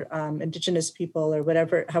or indigenous people or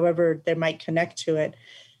whatever, however they might connect to it.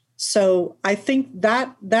 So I think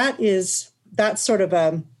that's sort of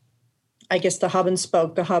I guess the hub and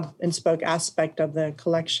spoke aspect of the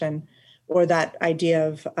collection, or that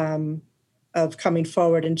idea of coming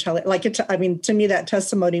forward and telling, to me, that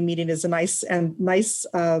testimony meeting is a nice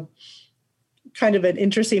kind of an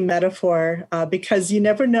interesting metaphor, because you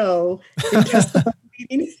never know in testimony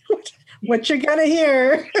meeting what you're going to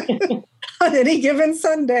hear on any given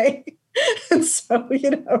Sunday. And so,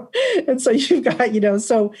 you've got,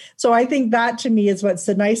 so I think that to me is what's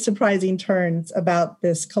the nice surprising turns about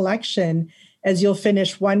this collection, as you'll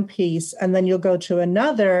finish one piece and then you'll go to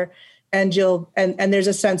another and and there's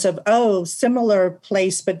a sense of, similar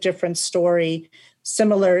place, but different story,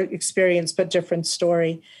 similar experience, but different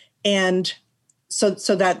story. And but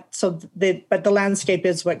the landscape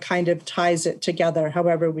is what kind of ties it together,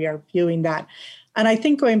 however we are viewing that. And I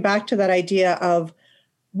think going back to that idea of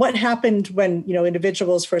what happened when,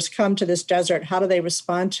 individuals first come to this desert, how do they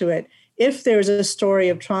respond to it? If there's a story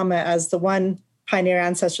of trauma, as the one pioneer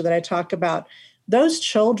ancestor that I talk about, those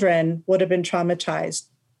children would have been traumatized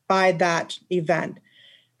by that event.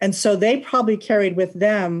 And so they probably carried with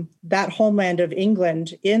them that homeland of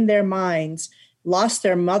England in their minds, lost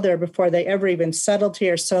their mother before they ever even settled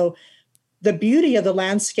here. So the beauty of the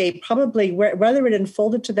landscape, probably whether it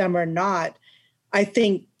unfolded to them or not, I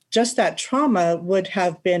think just that trauma would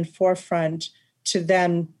have been forefront to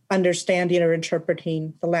them understanding or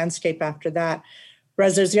interpreting the landscape after that.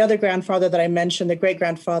 Whereas there's the other grandfather that I mentioned, the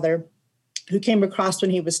great-grandfather, who came across when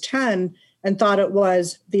he was 10 and thought it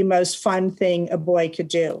was the most fun thing a boy could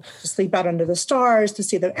do, to sleep out under the stars, to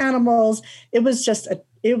see the animals. It was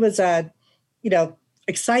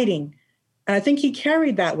exciting. And I think he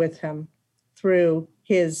carried that with him through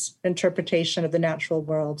his interpretation of the natural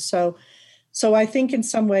world. So I think in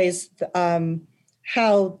some ways,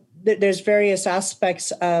 how there's various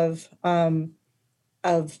aspects of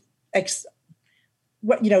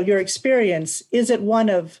your experience. Is it one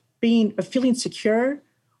of feeling secure,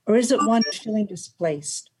 or is it one of feeling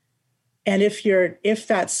displaced? And if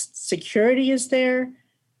that security is there,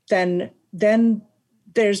 then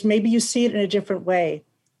there's, maybe you see it in a different way.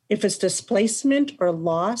 If it's displacement or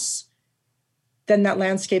loss, then that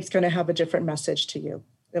landscape's going to have a different message to you.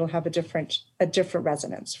 It'll have a different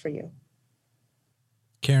resonance for you.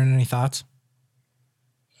 Karen, any thoughts?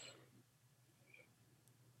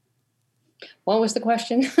 What was the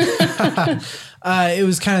question? It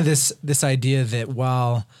was kind of this idea that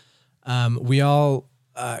while we all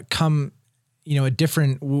come,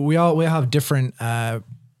 we all have different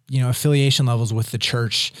affiliation levels with the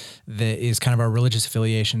church that is kind of our religious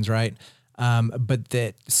affiliations, right? But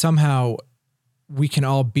that somehow we can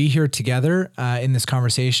all be here together in this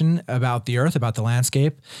conversation about the earth, about the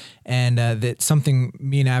landscape, and that something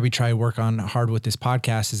me and Abby try to work on hard with this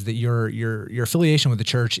podcast is that your affiliation with the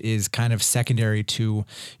church is kind of secondary to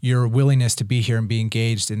your willingness to be here and be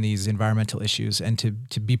engaged in these environmental issues and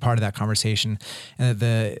to be part of that conversation. And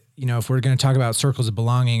that if we're going to talk about circles of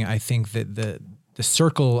belonging, I think that the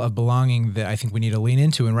circle of belonging that I think we need to lean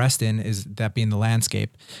into and rest in is that being the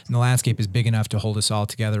landscape. And the landscape is big enough to hold us all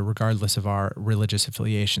together regardless of our religious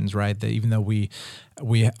affiliations, right? That even though we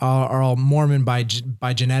are all Mormon by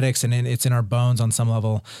genetics and it's in our bones on some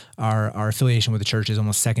level, our affiliation with the church is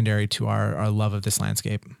almost secondary to our love of this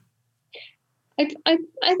landscape. I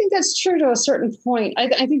think that's true to a certain point.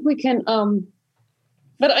 I think we can,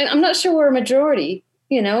 but I'm not sure we're a majority,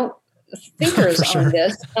 thinkers sure. on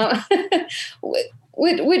this.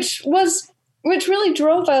 which really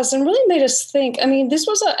drove us and really made us think. I mean, this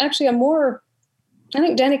was actually a more, I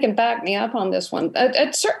think Danny can back me up on this one.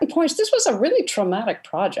 At certain points, this was a really traumatic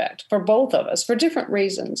project for both of us for different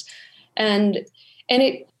reasons. And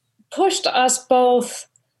it pushed us both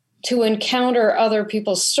to encounter other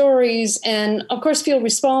people's stories and, of course, feel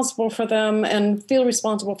responsible for them and feel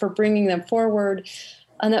responsible for bringing them forward.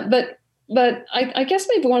 And that, but I guess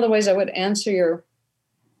maybe one of the ways I would answer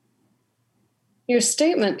your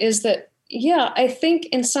statement is that, yeah, I think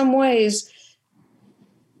in some ways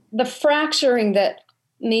the fracturing that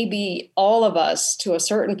maybe all of us to a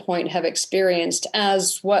certain point have experienced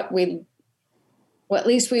as what at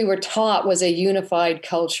least we were taught was a unified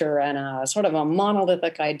culture and a sort of a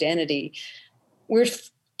monolithic identity. We're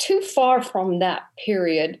too far from that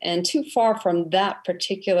period and too far from that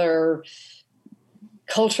particular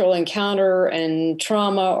cultural encounter and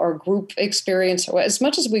trauma or group experience. As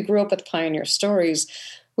much as we grew up with pioneer stories,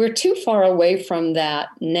 we're too far away from that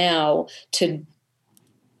now to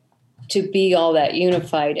be all that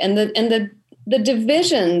unified. And the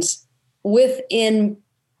divisions within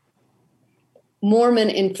Mormon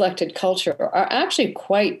inflected culture are actually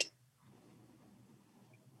quite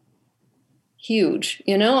huge.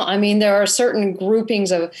 I mean, there are certain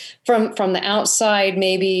groupings of from the outside,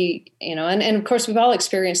 maybe, and of course we've all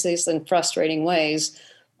experienced these in frustrating ways.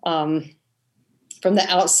 From the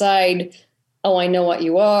outside, oh, I know what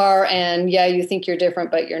you are, and yeah, you think you're different,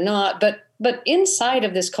 but you're not. But inside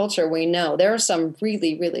of this culture, we know there are some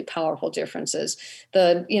really, really powerful differences.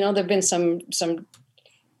 There've been some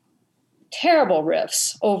terrible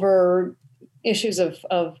rifts over issues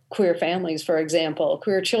of queer families, for example,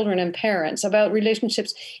 queer children and parents, about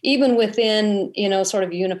relationships, even within, sort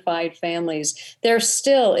of unified families. There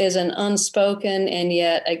still is an unspoken and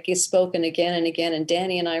yet spoken again and again. And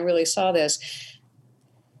Danny and I really saw this.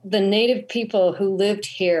 The Native people who lived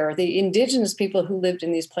here, the indigenous people who lived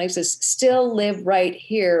in these places still live right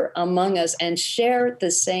here among us and share the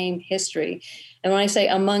same history. And when I say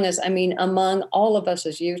among us, I mean among all of us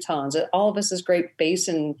as Utahns, all of us as Great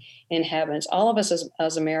Basin inhabitants, all of us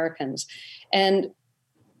as Americans. And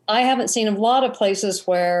I haven't seen a lot of places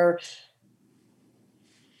where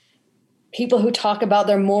people who talk about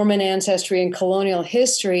their Mormon ancestry and colonial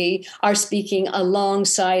history are speaking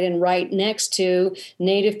alongside and right next to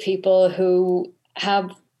Native people who have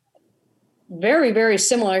very, very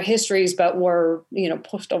similar histories, but were,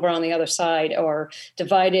 pushed over on the other side or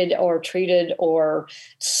divided or treated or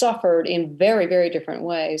suffered in very, very different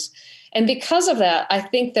ways. And because of that, I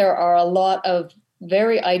think there are a lot of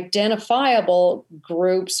very identifiable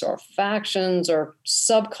groups or factions or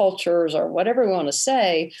subcultures or whatever we want to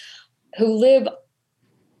say, who live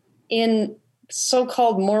in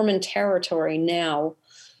so-called Mormon territory now,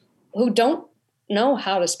 who don't know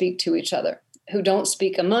how to speak to each other, who don't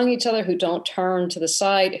speak among each other, who don't turn to the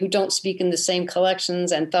side, who don't speak in the same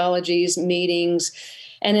collections, anthologies, meetings.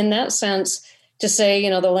 And in that sense, to say,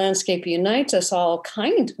 the landscape unites us all,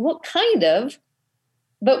 kind of,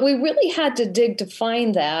 but we really had to dig to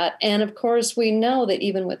find that. And of course, we know that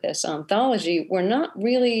even with this anthology,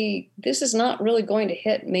 this is not really going to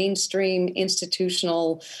hit mainstream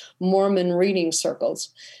institutional Mormon reading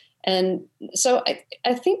circles. And so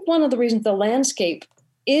I think one of the reasons the landscape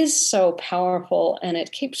is so powerful, and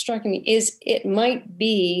it keeps striking me, is it might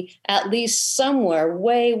be at least somewhere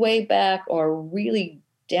way, way back or really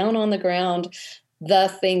down on the ground,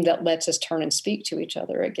 the thing that lets us turn and speak to each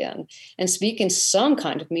other again and speak in some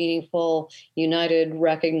kind of meaningful, united,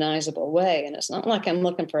 recognizable way. And it's not like I'm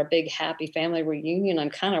looking for a big, happy family reunion.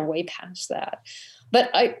 I'm kind of way past that.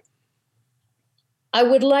 But I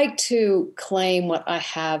would like to claim what I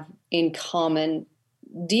have in common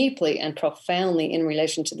deeply and profoundly in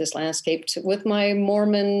relation to this landscape with my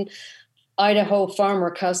Mormon Idaho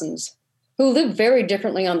farmer cousins, who live very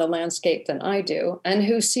differently on the landscape than I do, and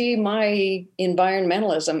who see my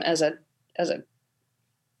environmentalism as a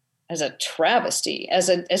travesty, as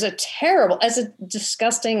a terrible, as a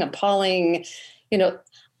disgusting, appalling,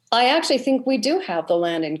 I actually think we do have the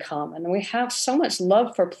land in common. We have so much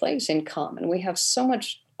love for place in common. We have so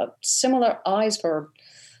much similar eyes for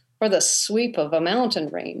the sweep of a mountain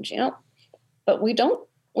range, but we don't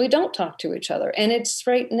talk to each other. And it's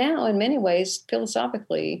right now, in many ways,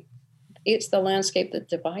 philosophically, it's the landscape that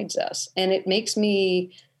divides us. And it makes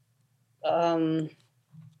me a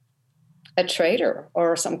traitor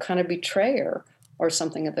or some kind of betrayer or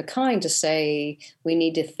something of the kind to say we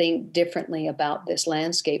need to think differently about this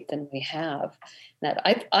landscape than we have.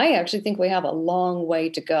 That I actually think we have a long way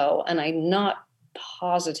to go. And I'm not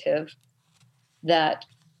positive that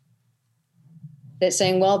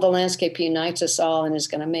saying, well, the landscape unites us all and is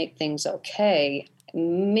going to make things okay.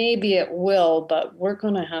 maybe it will, but we're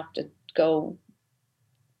going to have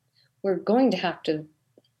to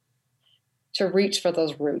reach for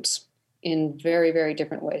those roots in very, very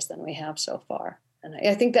different ways than we have so far. And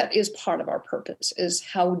I think that is part of our purpose, is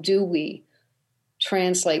how do we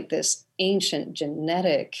translate this ancient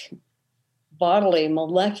genetic, bodily,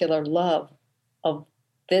 molecular love of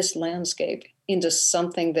this landscape into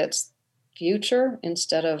something that's future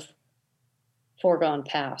instead of foregone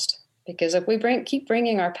past. Because if we keep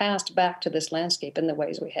bringing our past back to this landscape in the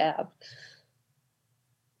ways we have,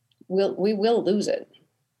 we will lose it.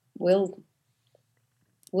 We'll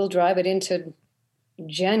drive it into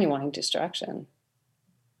genuine destruction.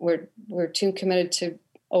 We're too committed to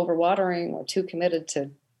overwatering. We're too committed to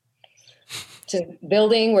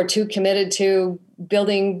building. We're too committed to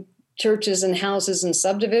building churches and houses and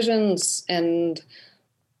subdivisions and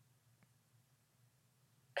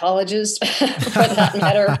colleges, for that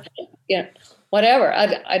matter. Whatever.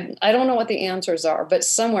 I don't know what the answers are, but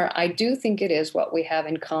somewhere I do think it is what we have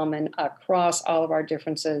in common across all of our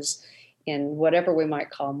differences in whatever we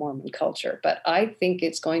might call Mormon culture. But I think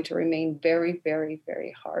it's going to remain very, very,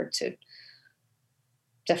 very hard to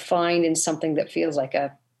find in something that feels like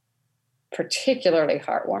a particularly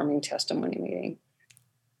heartwarming testimony meeting.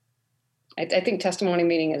 I think testimony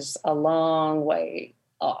meeting is a long way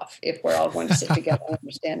off if we're all going to sit together and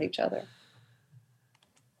understand each other.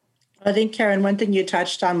 I think, Karen, one thing you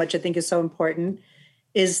touched on, which I think is so important,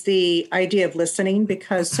 is the idea of listening,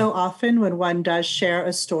 because so often when one does share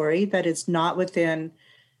a story that is not within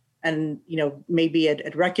maybe a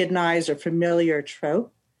recognized or familiar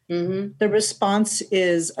trope, the response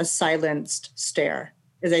is a silenced stare,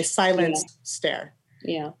 stare.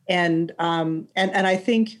 Yeah. And I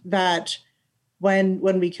think that when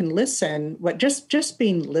we can listen, what just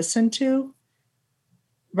being listened to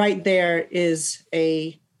right there is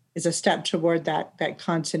a step toward that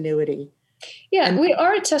continuity. Yeah, and we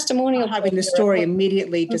are a testimonial. Having the story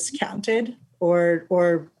immediately discounted or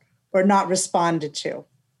not responded to.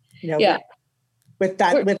 Yeah.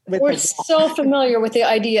 We're so familiar with the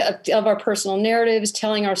idea of our personal narratives,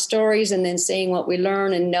 telling our stories, and then saying what we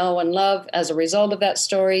learn and know and love as a result of that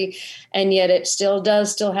story. And yet it still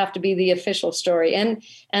have to be the official story. And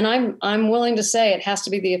I'm willing to say it has to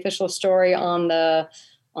be the official story on the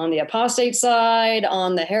apostate side,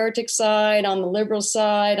 on the heretic side, on the liberal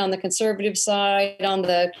side, on the conservative side, on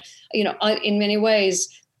the, in many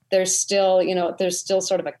ways, there's still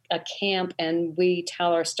sort of a camp, and we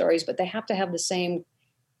tell our stories, but they have to have the same,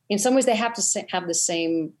 in some ways they have to have the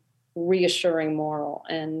same reassuring moral.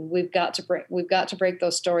 And we've got to break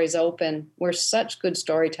those stories open. We're such good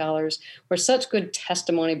storytellers. We're such good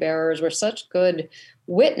testimony bearers. We're such good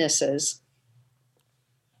witnesses.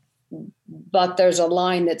 But there's a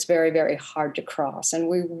line that's very, very hard to cross. And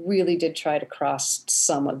we really did try to cross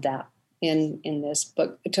some of that in this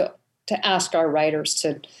book, to ask our writers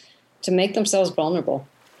to make themselves vulnerable.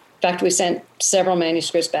 In fact, we sent several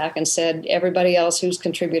manuscripts back and said, everybody else who's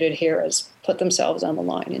contributed here has put themselves on the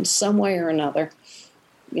line in some way or another.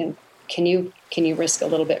 Can you risk a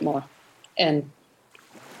little bit more? And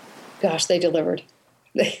gosh, they delivered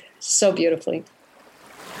so beautifully.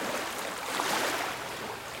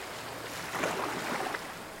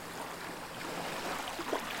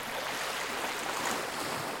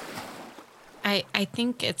 I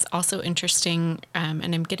think it's also interesting,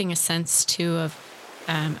 and I'm getting a sense, too, of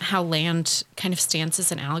how land kind of stands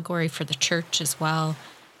as an allegory for the church as well,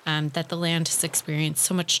 that the land has experienced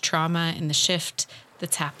so much trauma in the shift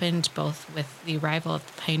that's happened, both with the arrival of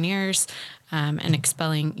the pioneers and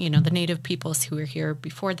expelling, the native peoples who were here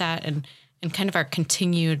before that, and kind of our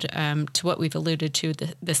continued, to what we've alluded to,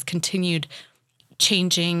 this continued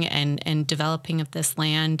changing and developing of this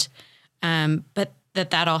land, but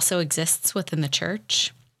that also exists within the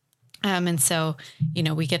church. And so,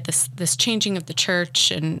 we get this changing of the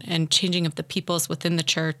church and changing of the peoples within the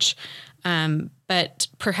church. But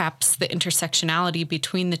perhaps the intersectionality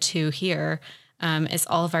between the two here is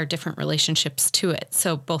all of our different relationships to it.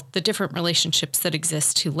 So both the different relationships that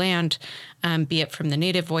exist to land, be it from the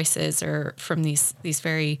native voices or from these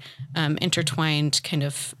very intertwined kind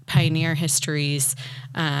of pioneer histories,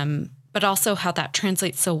 but also how that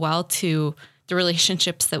translates so well to the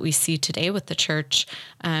relationships that we see today with the church,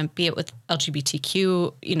 be it with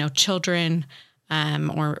LGBTQ, children,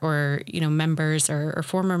 or members or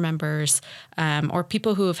former members, or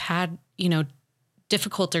people who have had,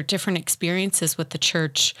 difficult or different experiences with the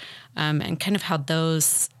church, and kind of how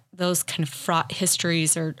those kind of fraught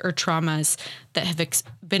histories or traumas that have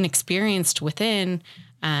been experienced within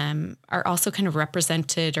are also kind of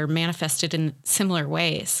represented or manifested in similar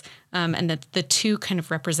ways, and that the two kind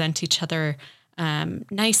of represent each other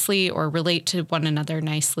nicely or relate to one another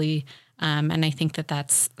nicely. And I think that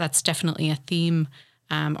that's definitely a theme,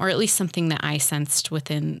 or at least something that I sensed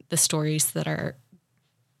within the stories that are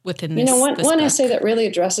within this. One book. essay that really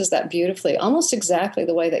addresses that beautifully, almost exactly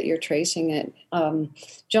the way that you're tracing it.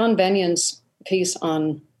 John Benyon's piece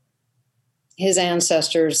on his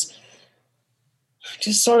ancestors,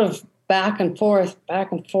 just sort of back and forth,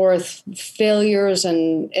 failures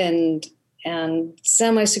and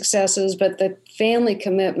semi-successes, but the family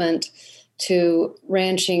commitment to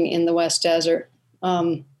ranching in the West Desert.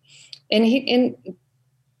 And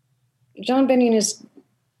John Benyon is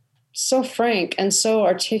so frank and so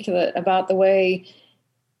articulate about the way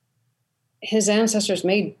his ancestors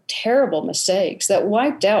made terrible mistakes that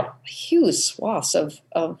wiped out huge swaths of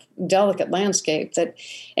delicate landscape,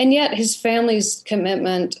 and yet his family's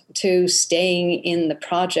commitment to staying in the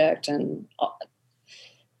project, and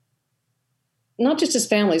not just his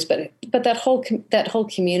families, but that whole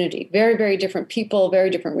community, very, very different people, very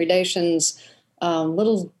different relations,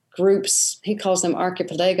 little groups, he calls them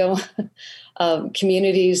archipelago,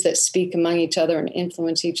 communities that speak among each other and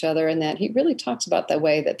influence each other. And that he really talks about the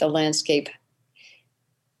way that the landscape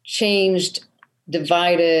changed,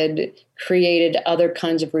 divided, created other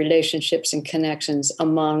kinds of relationships and connections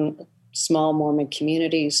among small Mormon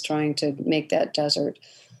communities, trying to make that desert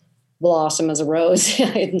blossom as a rose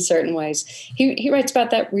in certain ways. He writes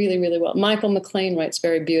about that really, really well. Michael McLean writes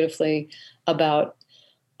very beautifully about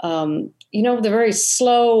the very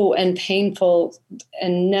slow and painful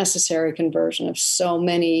and necessary conversion of so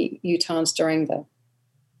many Utahns during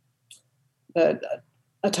the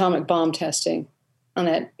atomic bomb testing, and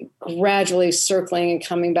that gradually circling and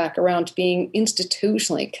coming back around to being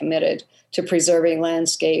institutionally committed to preserving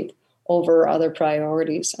landscape over other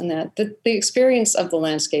priorities, and that the experience of the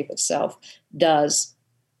landscape itself does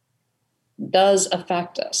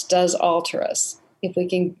affect us, does alter us if we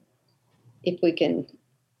can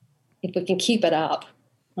keep it up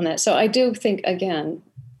on that. So I do think, again,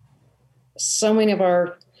 so many of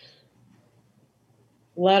our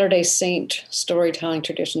Latter-day Saint storytelling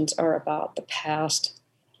traditions are about the past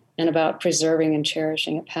and about preserving and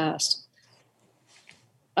cherishing a past.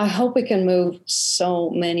 I hope we can move so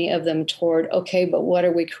many of them toward, okay, but what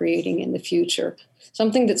are we creating in the future?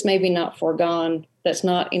 Something that's maybe not foregone, that's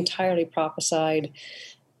not entirely prophesied,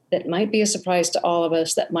 that might be a surprise to all of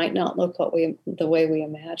us, that might not look the way we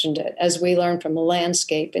imagined it, as we learn from the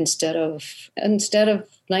landscape instead of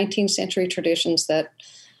 19th century traditions that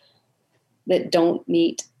don't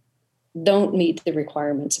meet the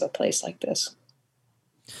requirements of a place like this.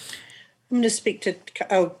 I'm going to speak to.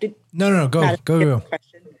 No, go.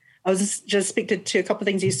 I was just speak to a couple of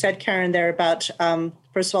things you said, Karen, there about,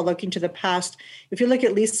 first of all, looking to the past. If you look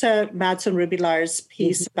at Lisa Madsen-Rubilar's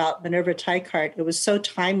piece about Minerva Teichart, it was so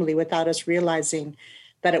timely without us realizing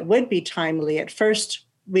that it would be timely. At first,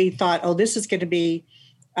 we thought, oh, this is going to be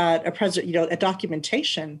a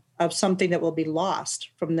documentation of something that will be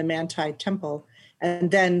lost from the Manti Temple.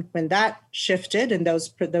 And then when that shifted and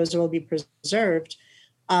those will be preserved,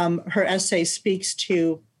 her essay speaks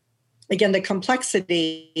to, again, the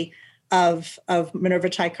complexity of Minerva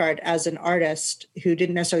Teichart as an artist who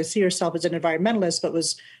didn't necessarily see herself as an environmentalist, but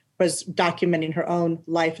was documenting her own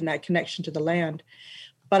life and that connection to the land.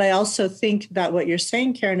 But I also think that what you're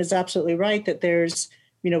saying, Karen, is absolutely right, that there's,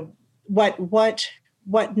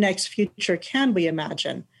 what next future can we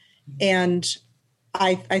imagine? And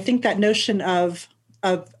I think that notion of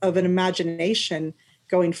an imagination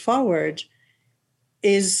going forward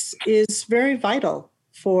is very vital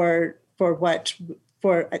for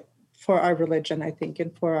our religion, I think,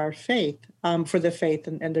 and for our faith, for the faith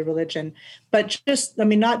and the religion. But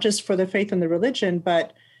not just for the faith and the religion,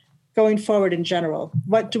 but going forward in general.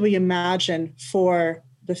 What do we imagine for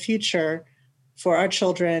the future, for our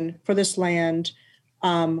children, for this land?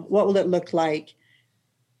 What will it look like?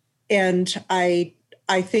 And I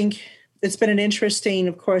think it's been an interesting,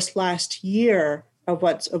 of course, last year of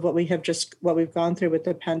what we've gone through with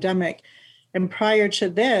the pandemic. And prior to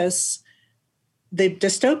this, the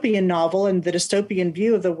dystopian novel and the dystopian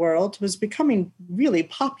view of the world was becoming really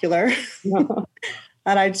popular.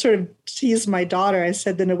 And I'd sort of tease my daughter. I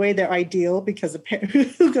said, in a way, they're ideal because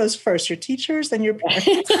who goes first? Your teachers and your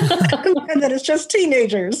parents. And then it's just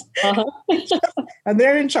teenagers. Uh-huh. And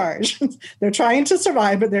they're in charge. They're trying to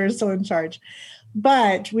survive, but they're still in charge.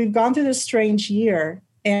 But we've gone through this strange year.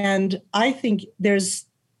 And I think there's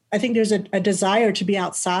a desire to be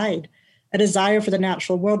outside, a desire for the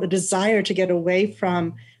natural world, a desire to get away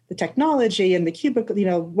from the technology and the cubicle,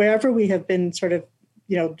 wherever we have been sort of,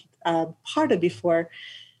 part of before.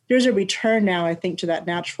 There's a return now, I think, to that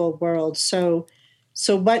natural world. So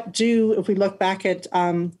So if we look back at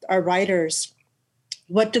our writers,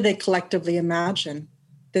 what do they collectively imagine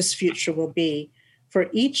this future will be for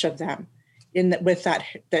each of them with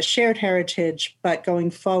that shared heritage, but going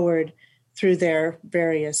forward through their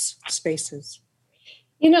various spaces?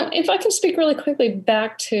 If I can speak really quickly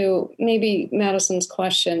back to maybe Madison's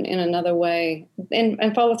question in another way,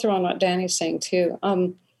 and follow through on what Danny's saying too.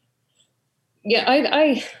 I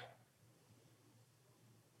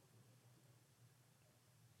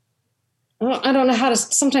don't know how to.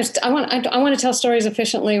 Sometimes I want to tell stories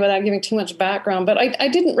efficiently without giving too much background. But I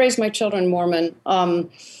didn't raise my children Mormon.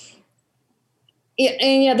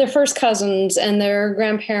 Their first cousins and their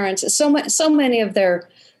grandparents. So many of their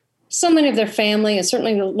family, and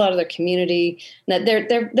certainly a lot of their community, that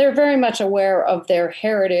they're very much aware of their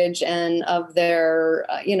heritage and of their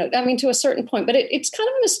to a certain point. But it's kind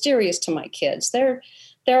of mysterious to my kids. They're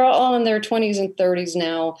all in their 20s and 30s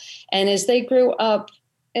now, and as they grew up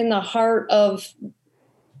in the heart of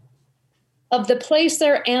the place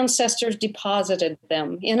their ancestors deposited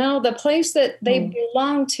them, the place that they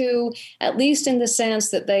belong to, at least in the sense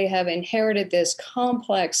that they have inherited this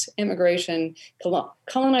complex immigration,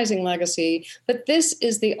 colonizing legacy, but this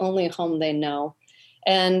is the only home they know.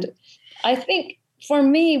 And I think for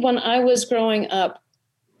me, when I was growing up,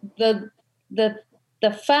 the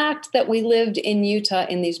fact that we lived in Utah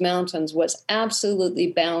in these mountains was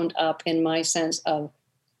absolutely bound up in my sense of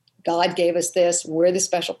God gave us this. We're the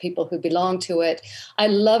special people who belong to it. I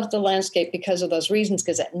loved the landscape because of those reasons,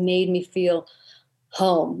 because it made me feel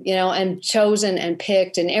home, and chosen and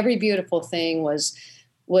picked. And every beautiful thing was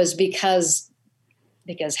because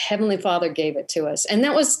Heavenly Father gave it to us. And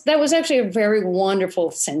that was actually a very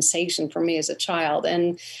wonderful sensation for me as a child.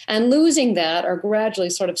 And losing that, or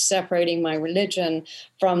gradually sort of separating my religion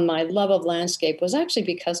from my love of landscape, was actually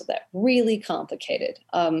because of that. Really complicated.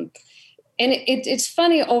 And it's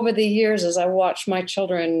funny over the years as I watch my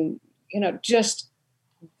children, just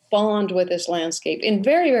bond with this landscape in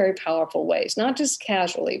very, very powerful ways, not just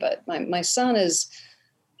casually, but my son has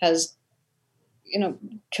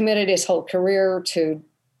committed his whole career to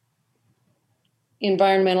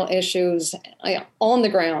environmental issues on the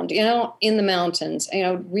ground, in the mountains,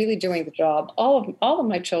 really doing the job. All of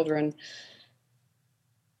my children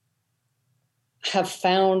have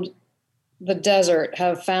found the desert,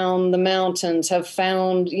 have found the mountains, have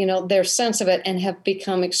found, their sense of it, and have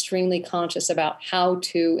become extremely conscious about how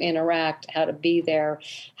to interact, how to be there,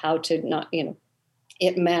 how to not,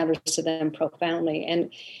 it matters to them profoundly.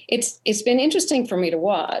 And it's been interesting for me to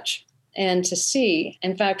watch and to see.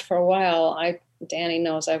 In fact, for a while, Danny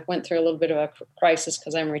knows I went through a little bit of a crisis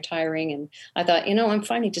because I'm retiring, and I thought, I'm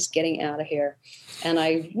finally just getting out of here. And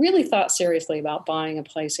I really thought seriously about buying a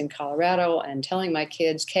place in Colorado and telling my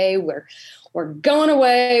kids, "Okay, we're going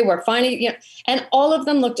away. We're finally," and all of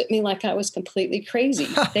them looked at me like I was completely crazy.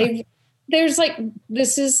 There's like,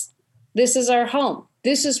 this is our home.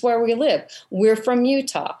 This is where we live. We're from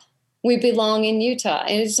Utah. We belong in Utah.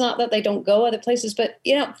 And it's not that they don't go other places, but,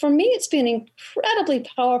 for me, it's been incredibly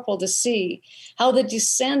powerful to see how the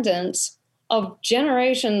descendants of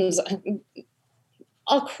generations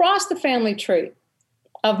across the family tree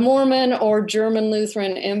of Mormon or German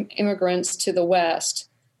Lutheran immigrants to the West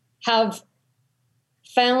have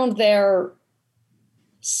found their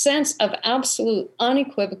sense of absolute,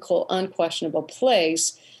 unequivocal, unquestionable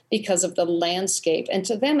place because of the landscape. And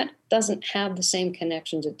to them, it doesn't have the same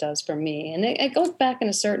connections it does for me. And it goes back in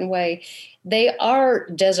a certain way. They are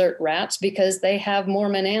desert rats because they have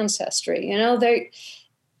Mormon ancestry.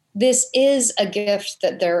 This is a gift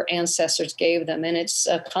that their ancestors gave them, and it's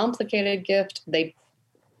a complicated gift.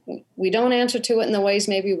 We don't answer to it in the ways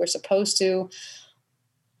maybe we're supposed to,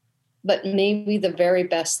 but maybe the very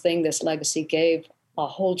best thing this legacy gave a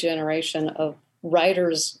whole generation of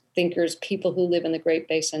writers, thinkers, people who live in the Great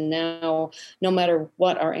Basin now, no matter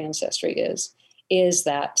what our ancestry is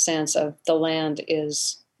that sense of the land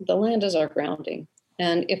is our grounding.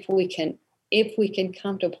 And if we can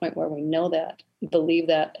come to a point where we know that, believe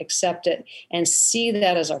that, accept it, and see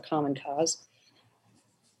that as our common cause,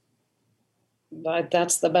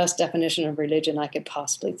 that's the best definition of religion I could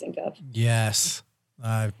possibly think of. Yes,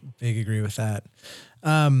 I big agree with that.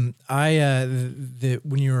 When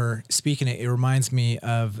you were speaking, it reminds me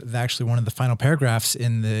of actually one of the final paragraphs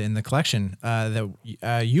in the collection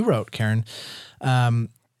that you wrote, Karen.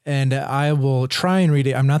 And I will try and read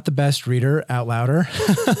it. I'm not the best reader out louder.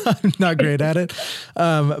 I'm not great at it.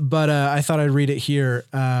 But I thought I'd read it here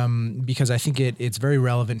because I think it's very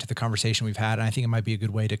relevant to the conversation we've had. And I think it might be a good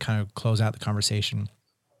way to kind of close out the conversation.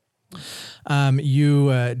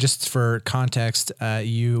 You just for context,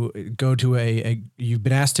 you go to you've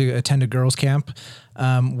been asked to attend a girls' camp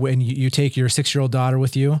when you take your 6-year-old daughter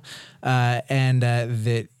with you, and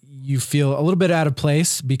that you feel a little bit out of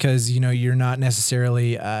place because you're not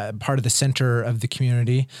necessarily part of the center of the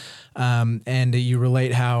community, and you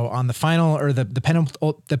relate how on the final or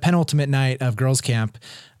the penultimate night of girls' camp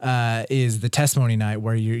is the testimony night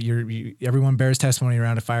where everyone bears testimony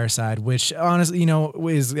around a fireside, which honestly,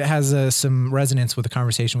 has some resonance with the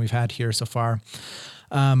conversation we've had here so far.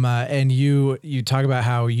 And you talk about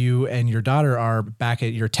how you and your daughter are back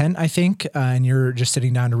at your tent, I think, and you're just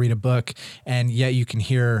sitting down to read a book, and yet you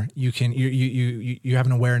have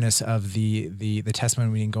an awareness of the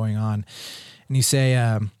testimony meeting going on, and you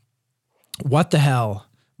say, "What the hell?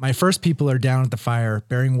 My first people are down at the fire,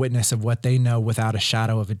 bearing witness of what they know without a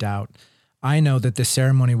shadow of a doubt. I know that this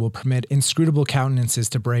ceremony will permit inscrutable countenances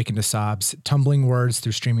to break into sobs, tumbling words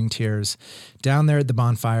through streaming tears. Down there at the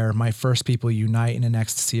bonfire, my first people unite in an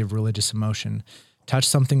ecstasy of religious emotion, touch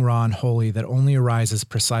something raw and holy that only arises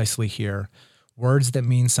precisely here. Words that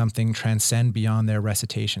mean something transcend beyond their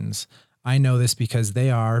recitations. I know this because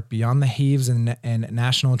they are, beyond the heaves and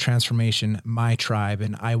national transformation, my tribe,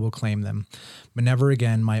 and I will claim them, but never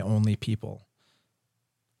again my only people."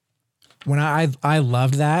 When I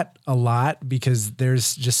loved that a lot because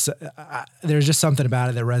there's just something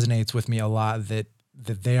about it that resonates with me a lot, that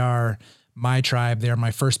they are my tribe, they are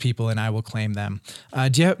my first people, and I will claim them.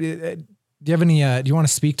 Do you have any? Do you want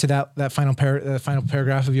to speak to that final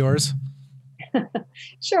paragraph of yours?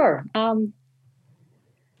 Sure.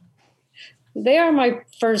 They are my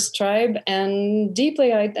first tribe, and deeply,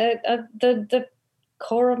 the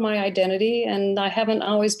core of my identity, and I haven't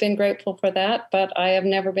always been grateful for that, but I have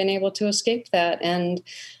never been able to escape that. And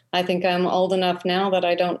I think I'm old enough now that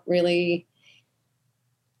I don't really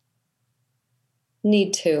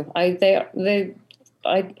need to. I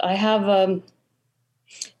have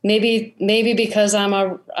maybe because I'm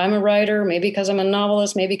a writer, maybe because I'm a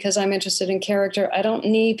novelist, maybe because I'm interested in character. I don't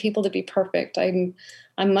need people to be perfect. I'm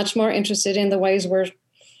much more interested in the ways we're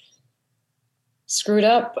screwed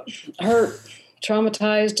up, hurt,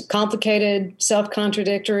 traumatized, complicated,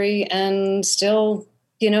 self-contradictory, and still,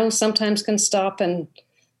 sometimes can stop and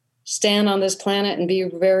stand on this planet and be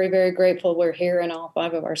very, very grateful we're here in all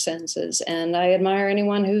 5 of our senses. And I admire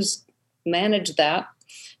anyone who's managed that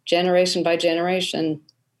generation by generation,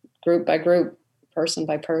 group by group, person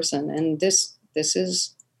by person. And this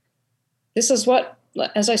is what,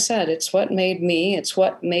 as I said, it's what made me, it's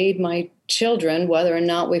what made my children, whether or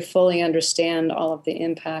not we fully understand all of the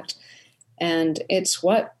impact. And it's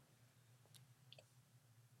what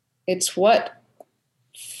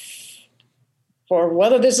for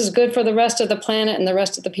whether this is good for the rest of the planet and the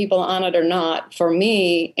rest of the people on it or not, for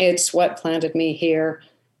me, it's what planted me here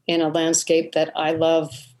in a landscape that I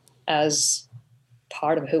love as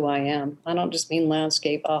part of who I am. I don't just mean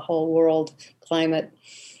landscape, a whole world, climate,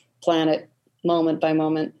 planet, moment by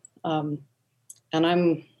moment. And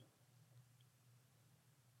I'm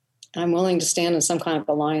willing to stand in some kind of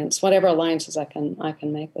alliance, whatever alliances I can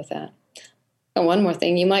make with that. And one more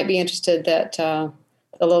thing, you might be interested that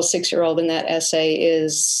the little 6-year-old in that essay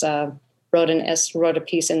wrote a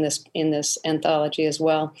piece in this anthology as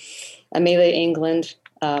well. Amelia England,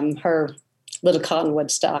 her Little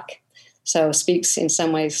Cottonwood Stock, so speaks in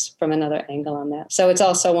some ways from another angle on that. So it's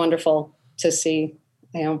also wonderful to see,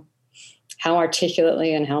 how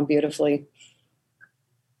articulately and how beautifully,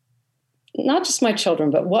 not just my children,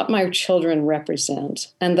 but what my children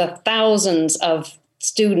represent, and the thousands of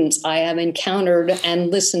students I have encountered and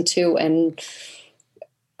listened to. And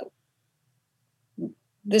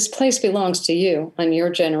this place belongs to you and your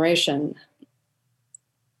generation.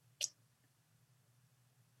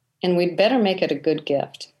 And we'd better make it a good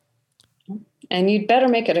gift. And you'd better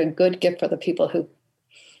make it a good gift for the people who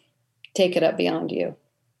take it up beyond you.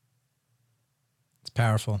 It's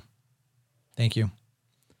powerful. Thank you.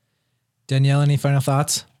 Danielle, any final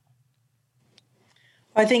thoughts?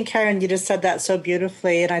 I think, Karen, you just said that so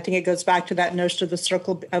beautifully. And I think it goes back to that notion of the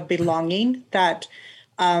circle of belonging, that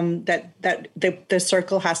the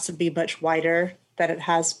circle has to be much wider than it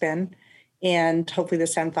has been. And hopefully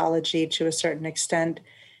this anthology, to a certain extent,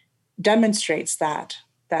 demonstrates that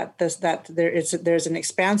there's an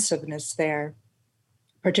expansiveness there,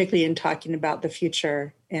 particularly in talking about the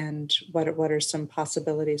future and what are some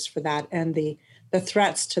possibilities for that, and the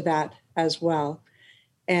threats to that as well,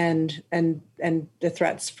 and the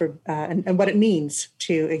threats for and what it means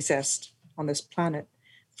to exist on this planet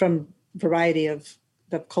from a variety of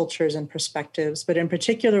the cultures and perspectives, but in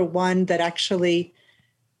particular one that actually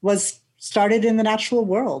was started in the natural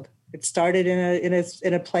world It started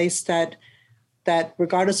in a place that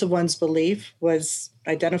regardless of one's belief was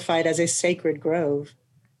identified as a sacred grove,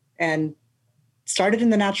 and started in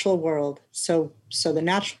the natural world. So the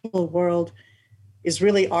natural world is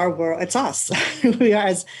really our world. It's us. we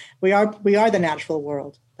are the natural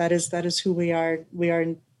world. That is who we are. We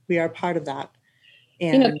are part of that.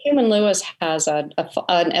 And Kewin Lewis has an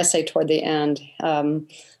essay toward the end.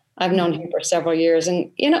 I've known him for several years,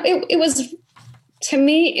 and it was, to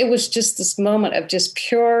me, it was just this moment of just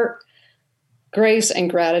pure grace and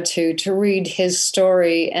gratitude to read his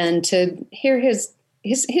story and to hear his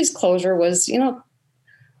closure was, the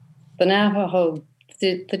Navajo,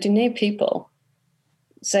 the Diné people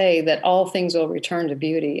say that all things will return to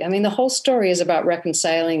beauty. I mean, the whole story is about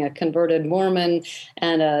reconciling a converted Mormon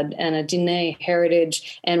and a Diné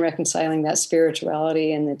heritage, and reconciling that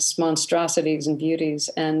spirituality and its monstrosities and beauties.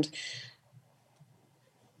 And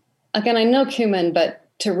again, I know Kewin, but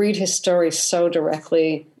to read his story so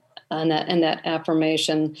directly and that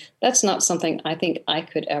affirmation, that's not something I think I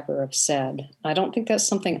could ever have said. I don't think that's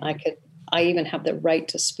something I even have the right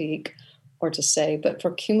to speak or to say. But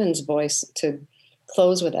for Kewin's voice to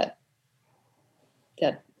close with that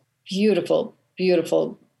beautiful,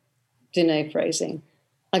 beautiful Diné phrasing.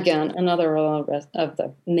 Again, another of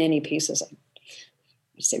the many pieces.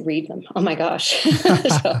 I say read them. Oh my gosh.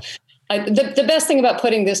 The best thing about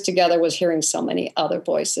putting this together was hearing so many other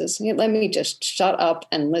voices. Let me just shut up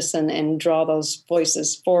and listen and draw those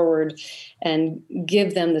voices forward and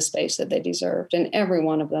give them the space that they deserved. And every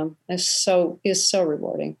one of them is so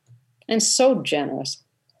rewarding and so generous.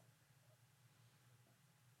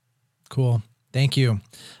 Cool. Thank you.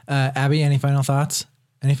 Abby, any final thoughts?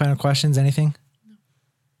 Any final questions? Anything?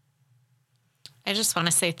 I just want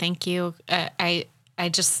to say thank you. I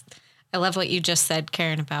love what you just said,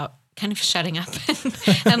 Karen, about kind of shutting up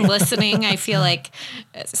and listening. I feel like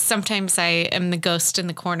sometimes I am the ghost in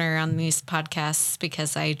the corner on these podcasts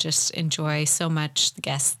because I just enjoy so much the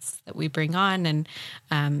guests that we bring on,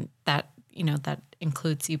 and that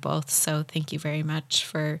includes you both. So thank you very much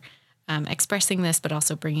for expressing this, but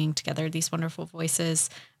also bringing together these wonderful voices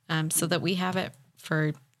so that we have it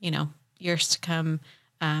for, years to come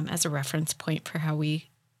as a reference point for how we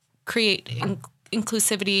create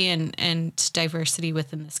inclusivity and diversity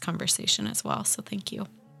within this conversation as well. So thank you.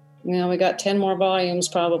 We got 10 more volumes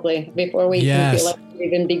probably before we feel like we've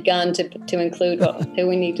even begun to include who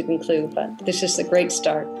we need to include, but this is a great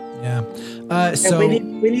start. Yeah. So we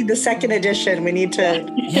need the second edition. We need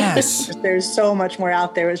to. Yes. There's so much more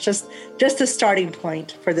out there. It's just a starting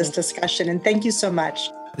point for this discussion. And thank you so much.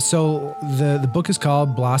 So the book is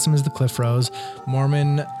called Blossom is the Cliff Rose,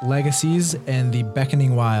 Mormon Legacies and the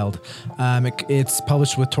Beckoning Wild. It's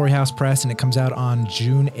published with Torrey House Press, and it comes out on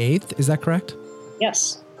June 8th. Is that correct?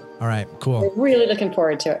 Yes. All right, cool. We're really looking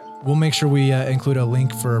forward to it. We'll make sure we include a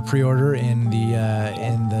link for a pre-order in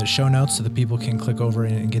the show notes so that people can click over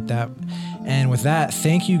and get that. And with that,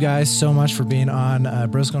 thank you guys so much for being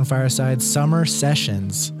on Briscoe and Fireside Summer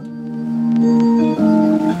Sessions.